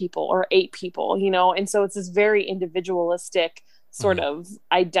four people or eight people, and so it's this very individualistic sort of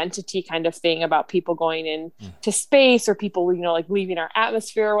identity kind of thing about people going into space or people, like leaving our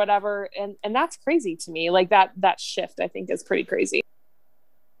atmosphere or whatever. And that's crazy to me. Like that shift, I think, is pretty crazy.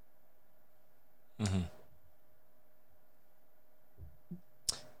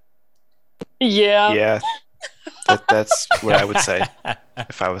 Yeah. That's what I would say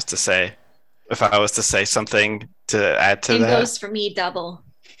if I was to say something to add to Same that. goes for me, double.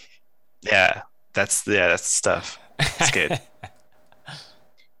 Yeah, that's stuff. It's good.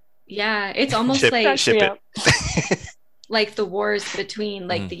 Yeah, it's almost ship it. Like the wars between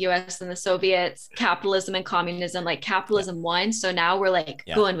like the US and the Soviets, capitalism and communism, like capitalism won. So now we're like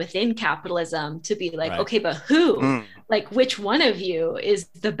going within capitalism to be like, okay, but who? Like which one of you is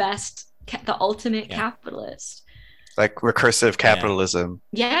the best, the ultimate capitalist? Like recursive capitalism.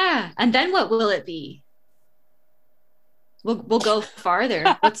 Yeah. And then what will it be? We'll go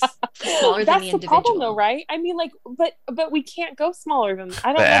farther. What's smaller than the individual? That's the problem, though, right? I mean, like, but we can't go smaller than.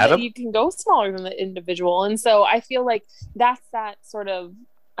 I don't know that you can go smaller than the individual, and so I feel like that's that sort of.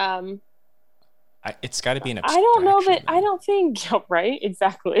 It's got to be an abstraction. I don't know that. I don't think right.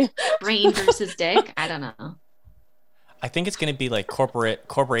 Exactly. Brain versus dick. I don't know. I think it's going to be like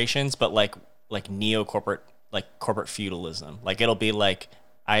corporations, but like corporate feudalism. Like it'll be like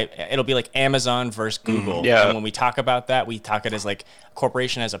Amazon versus Google. And when we talk about that, we talk it as like a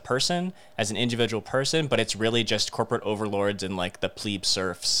corporation as a person, as an individual person, but it's really just corporate overlords and like the plebe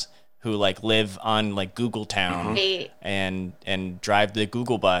serfs who like live on like Google Town and drive the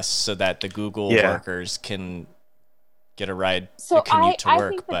Google bus so that the Google workers can get a ride to commute to work. I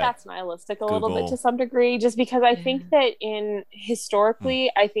think that's nihilistic a little bit to some degree, just because I think that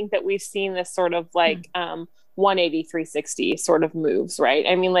historically, I think that we've seen this sort of like 180, 360 sort of moves, right?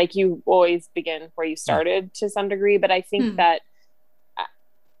 I mean, like you always begin where you started to some degree, but I think that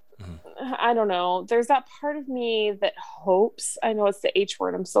I don't know, there's that part of me that hopes, I know it's the H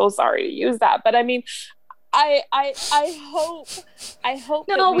word, I'm so sorry to use that, but I mean, I hope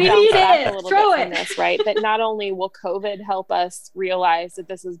that we bounce back a little bit from this, right? That not only will COVID help us realize that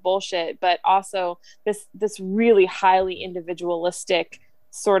this is bullshit, but also this really highly individualistic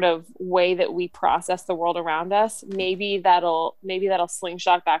sort of way that we process the world around us, maybe that'll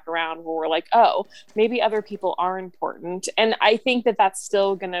slingshot back around where we're like, oh, maybe other people are important. And I think that that's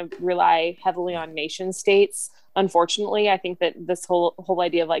still going to rely heavily on nation states. Unfortunately, I think that this whole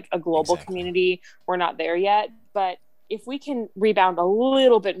idea of like a global community, we're not there yet. But if we can rebound a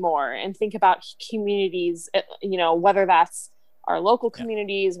little bit more and think about communities, whether that's our local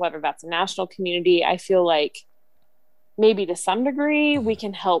communities, whether that's a national community, I feel like maybe to some degree we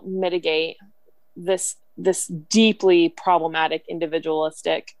can help mitigate this deeply problematic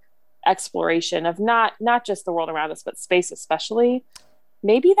individualistic exploration of not just the world around us, but space especially.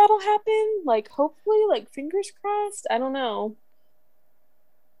 maybe that'll happen. Like, hopefully, like, fingers crossed. I don't know.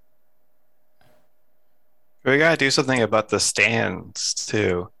 We gotta do something about the stands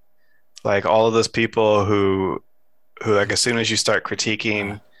too. Like all of those people who like as soon as you start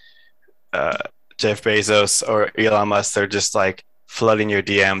critiquing Jeff Bezos or Elon Musk, they're just like flooding your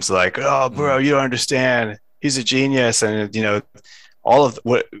DMs like, oh bro, you don't understand. He's a genius. And you know, all of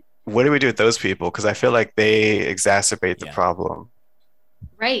what do we do with those people? Because I feel like they exacerbate the problem.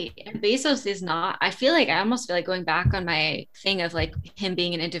 Right. And Bezos is not, I almost feel like going back on my thing of like him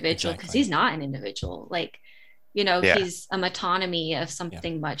being an individual, because he's not an individual. Like, you know, he's a metonymy of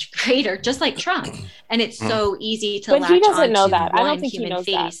something much greater, just like Trump. And it's so easy to latch he doesn't know onto that. I don't think human he knows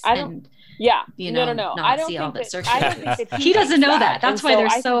face that. I don't. Yeah. You know, no. Not I don't see all think that that he doesn't know that. That's why they're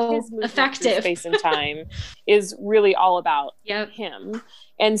I so think his movement through effective. Space and time is really all about him.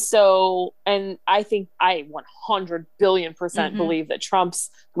 And so, and I think I 100 billion% believe that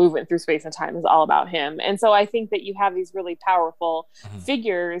Trump's movement through space and time is all about him. And so I think that you have these really powerful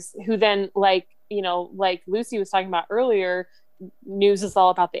figures who then, like, you know, like Lucy was talking about earlier, news is all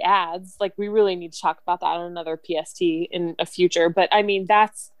about the ads. Like, we really need to talk about that on another PST in a future. But I mean,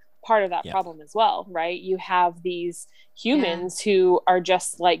 that's part of that problem as well, right? You have these humans who are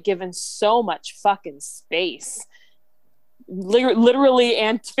just like given so much fucking space, literally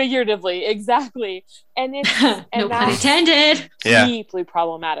and figuratively, exactly. And it's no pun intended. Deeply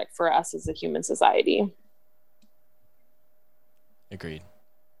problematic for us as a human society. Agreed.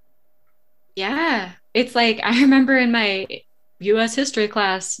 Yeah, it's like I remember in my U.S. history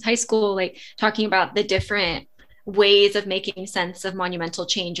class, high school, like talking about the different ways of making sense of monumental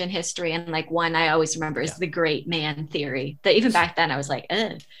change in history, and like one I always remember is the great man theory. That even back then I was like,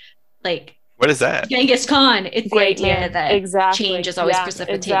 like, what is that? Genghis Khan. It's great the idea that change is always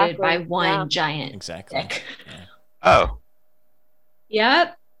precipitated by one giant dick. Oh.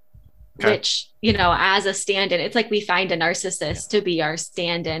 Yep. Okay. Which, you know, as a stand-in, it's like we find a narcissist to be our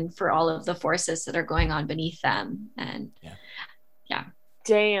stand-in for all of the forces that are going on beneath them. And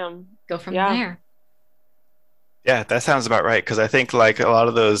damn, go from there. Yeah, that sounds about right. Because I think like a lot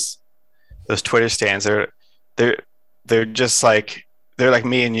of those Twitter stands they're just like, they're like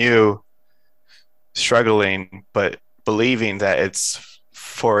me and you, struggling but believing that it's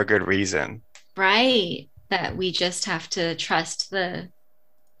for a good reason. Right. That we just have to trust the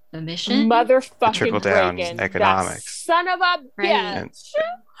mission. Motherfucking trickle down Reagan, economics. Son of a bitch.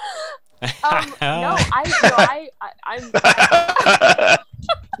 I'm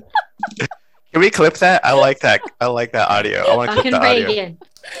Can we clip that? I like that audio. I want to clip the audio.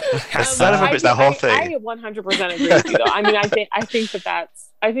 Son of a bitch, that whole thing. I 100% agree with you, though. I mean, I think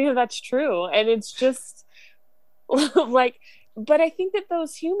that's true, and it's just like, but I think that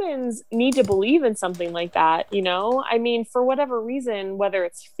those humans need to believe in something like that, you know? I mean, for whatever reason, whether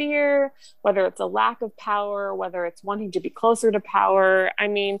it's fear, whether it's a lack of power, whether it's wanting to be closer to power. I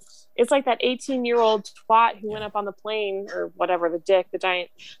mean, it's like that 18-year-old twat who went up on the plane, or whatever, the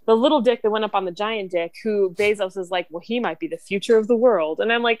little dick that went up on the giant dick, who Bezos is like, well, he might be the future of the world.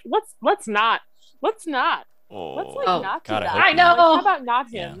 And I'm like, let's not. Oh, Not do that. I know. Like, how about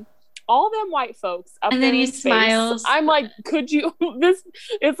not him? Yeah. All them white folks up and there then he in space. Smiles. I'm like, could you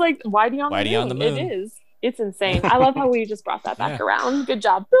it's like Whitey on the moon. It is. It's insane. I love how we just brought that back around. Good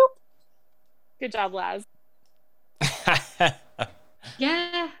job. Boop. Good job, Laz.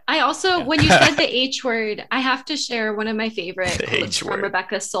 Yeah. I also, when you said the H word, I have to share one of my favorite quotes from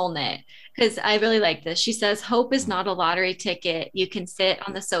Rebecca Solnit, because I really like this. She says, hope is not a lottery ticket you can sit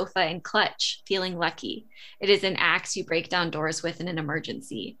on the sofa and clutch, feeling lucky. It is an axe you break down doors with in an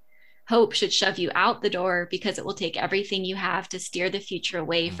emergency. Hope should shove you out the door because it will take everything you have to steer the future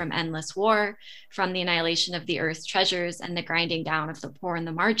away from endless war, from the annihilation of the earth's treasures and the grinding down of the poor and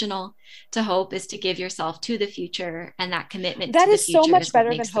the marginal. To hope is to give yourself to the future, and that commitment that to the future is so much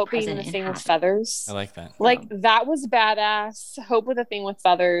better than hope Hope being the thing with feathers. I like that. Like, that was badass. Hope with a thing with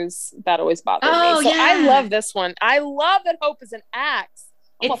feathers. That always bothered me. So I love this one. I love that Hope is an axe.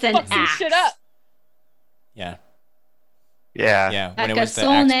 It's an axe. Shit up. Yeah. Yeah. When it was the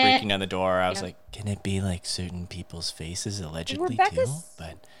axe breaking down the door, I was like, can it be like certain people's faces allegedly too?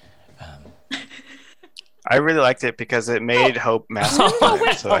 But I really liked it because it made Hope masculine.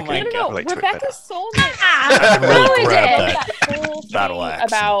 So I could relate to Rebecca Solnit that whole battle axe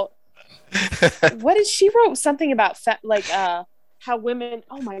about what did she wrote something about how women.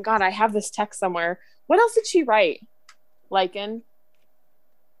 Oh my god, I have this text somewhere. What else did she write?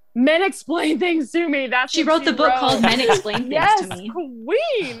 Men explain things to me. That's she wrote the book called Men Explain Things to Me.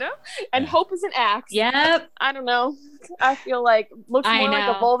 Queen. And Hope is an axe. Yep. I don't know. I feel like looks more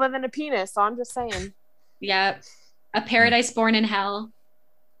like a vulva than a penis. So I'm just saying. Yep. A Paradise Born in Hell.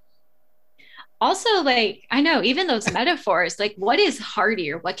 Also, like, I know, even those metaphors, like, what is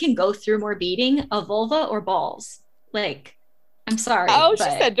hardier? What can go through more beating, a vulva or balls? Like, I'm sorry. Oh, she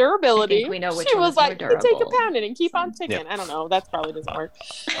said durability. We know which she one was like, you take a pounding and keep on ticking. Yep. I don't know. That probably doesn't work.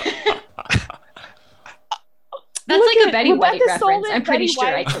 That's like a Betty White reference. Solnit, I'm pretty Betty sure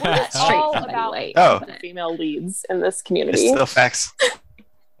White. I took that straight all from Betty about White. Oh. female leads in this community. It's still facts.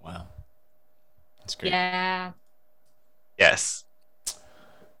 Wow. That's great. Yeah. Yes.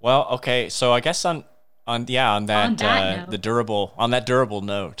 Well, okay. So I guess on that the durable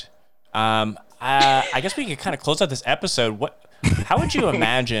note, I guess we could kind of close out this episode. How would you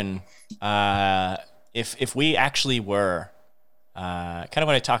imagine if we actually were kind of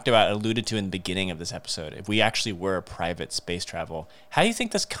what I talked about, alluded to in the beginning of this episode, if we actually were private space travel, how do you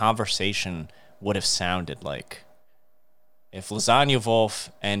think this conversation would have sounded like? If Lasagna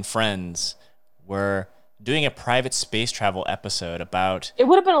Wolf and friends were doing a private space travel episode about... It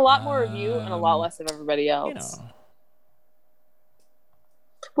would have been a lot more of you and a lot less of everybody else. You know.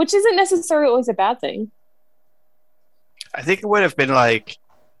 Which isn't necessarily always a bad thing. I think it would have been like...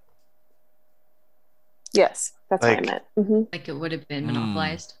 Yes, that's what I meant. Mm-hmm. Like it would have been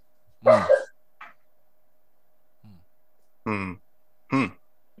monopolized.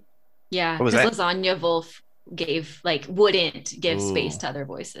 Yeah, because Lasagna Wolf wouldn't give space to other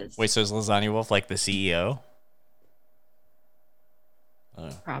voices. Wait, so is Lasagna Wolf like the CEO?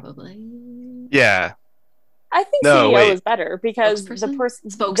 Probably. Yeah. I think CEO is better because the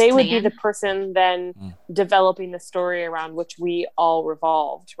person they would be the person then developing the story around which we all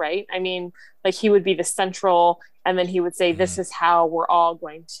revolved, right? I mean, like he would be the central, and then he would say, "This is how we're all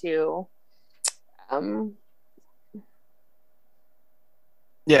going to."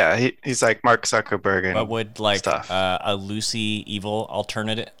 Yeah, he's like Mark Zuckerberg and but would like stuff. A Lucy evil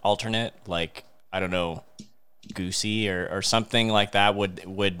alternate, like I don't know, Goosey or something like that.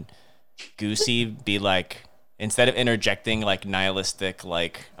 Would Goosey be like, instead of interjecting like nihilistic,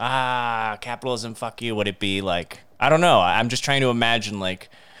 like capitalism, fuck you? Would it be like, I don't know? I'm just trying to imagine like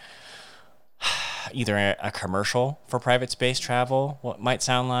either a commercial for private space travel, what it might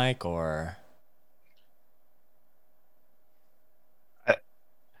sound like, or.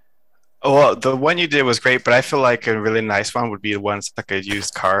 Well, the one you did was great, but I feel like a really nice one would be the ones like a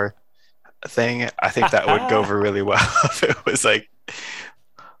used car thing. I think that would go over really well if it was like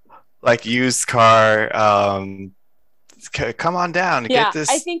used car. Come on down, get this.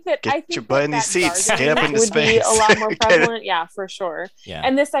 I think your butt in these seats, get up into would space. Be a lot more prevalent, yeah, for sure. Yeah.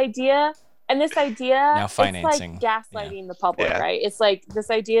 And this idea, now financing. It's like gaslighting the public, right? It's like this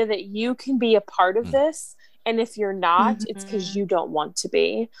idea that you can be a part of this. And if you're not, it's because you don't want to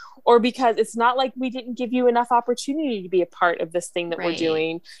be, or because it's not like we didn't give you enough opportunity to be a part of this thing that we're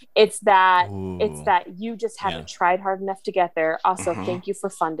doing. It's that you just haven't tried hard enough to get there. Also, thank you for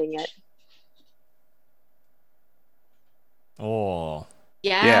funding it. Oh.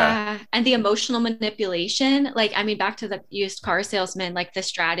 Yeah. And the emotional manipulation, like, I mean, back to the used car salesman, like the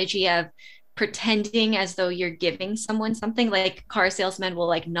strategy of pretending as though you're giving someone something. Like car salesmen will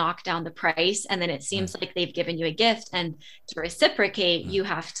like knock down the price, and then it seems like they've given you a gift, and to reciprocate you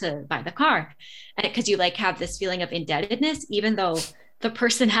have to buy the car, and because you like have this feeling of indebtedness, even though the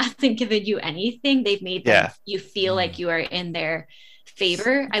person hasn't given you anything. They've made you feel like you are in their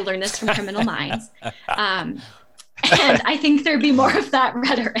favor. I learned this from Criminal Minds, and I think there'd be more of that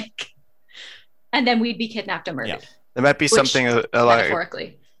rhetoric, and then we'd be kidnapped and murdered. There might be something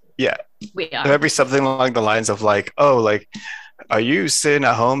metaphorically. Yeah. There might be something along the lines of like, oh, like, are you sitting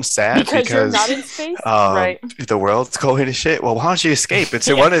at home sad because you're not in space? Right. The world's going to shit? Well, why don't you escape? It's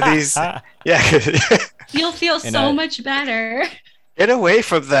in one of these. You'll feel so much better. Get away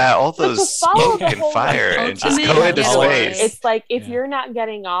from that, all those smoke and fire, and just go into space. It's like if you're not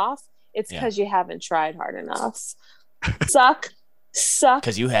getting off, it's because you haven't tried hard enough. Suck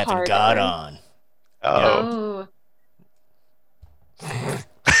because you haven't got on. Oh.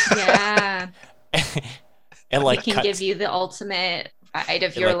 Yeah. And like it can give you the ultimate ride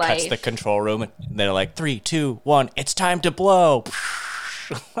of your life. Cuts the control room and they're like 3, 2, 1, it's time to blow.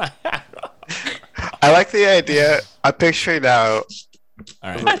 I like the idea. I'm picturing now.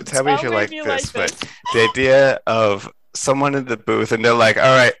 All right. Tell me if you like this, but the idea of someone in the booth and they're like,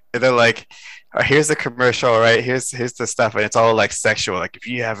 all right, and they're like, here's the commercial, all right, here's the stuff, and it's all like sexual. Like if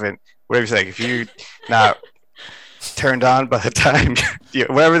you haven't, whatever you're saying, if you're not turned on by the time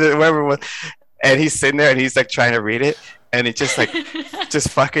whatever, and he's sitting there and he's like trying to read it, and he just just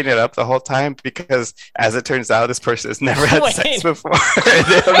fucking it up the whole time because, as it turns out, this person has never had sex before. They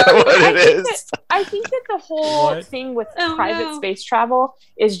don't know what it is. I think that the whole thing with private space travel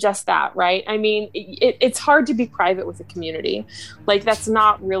is just that, right? I mean, it's hard to be private with a community. Like, that's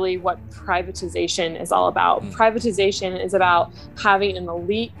not really what privatization is all about. Privatization is about having an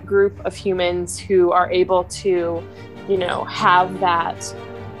elite group of humans who are able to, have that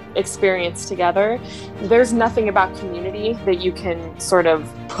experience together. There's nothing about community that you can sort of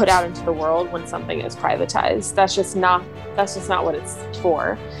put out into the world when something is privatized. That's just not what it's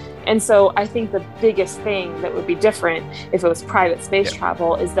for. And so I think the biggest thing that would be different if it was private space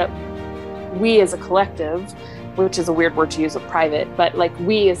travel is that we as a collective, which is a weird word to use with private, but like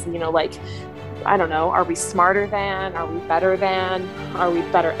we as, I don't know, are we smarter than, are we better than, are we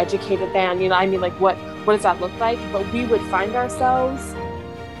better educated than, what does that look like? But we would find ourselves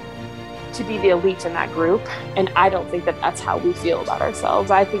to be the elite in that group. And I don't think that that's how we feel about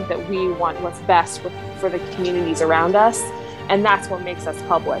ourselves. I think that we want what's best for the communities around us. And that's what makes us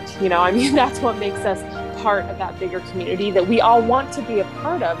public. That's what makes us part of that bigger community that we all want to be a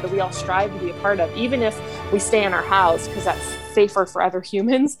part of, that we all strive to be a part of. Even if we stay in our house because that's safer for other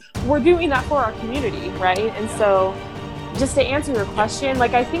humans, we're doing that for our community, right? And so just to answer your question,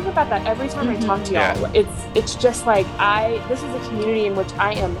 like I think about that every time I talk to y'all. It's just like this is a community in which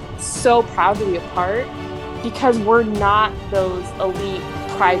I am so proud to be a part because we're not those elite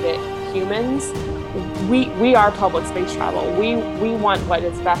private humans. We are public space travel. We want what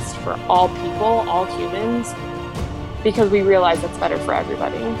is best for all people, all humans, because we realize it's better for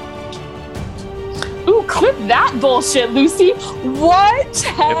everybody. Ooh, clip that bullshit, Lucy. What?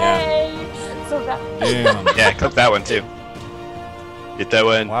 Hey. So that. Yeah, clip that one too. Get that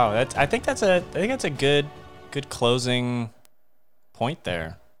one. Wow, I think that's a good closing point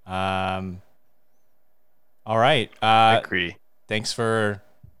there. All right. I agree. Thanks for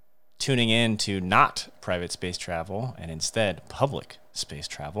tuning in to not private space travel and instead public space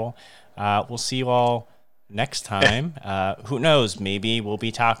travel. We'll see you all next time. Who knows? Maybe we'll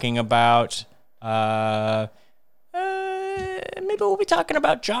be talking about Jaws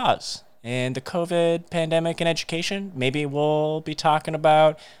and the COVID pandemic and education. Maybe we'll be talking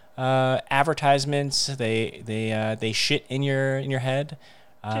about advertisements. They shit in your head.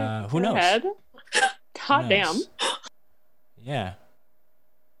 Who knows? Head? God damn. Yeah.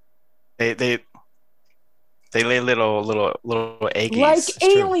 They lay little eggies like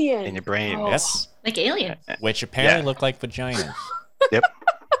aliens in your brain. Oh. Yes, like aliens, which apparently look like vaginas. Yep.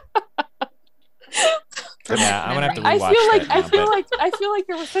 Yeah, I'm gonna have to rewatch I feel like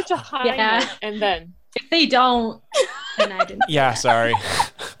there was such a high and then if they don't, then I didn't. Yeah, sorry.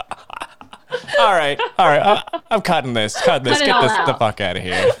 All right. I'm cutting this. Get this the fuck out of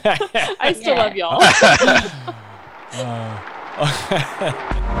here. I still love y'all.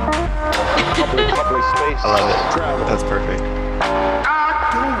 I love it. That's perfect.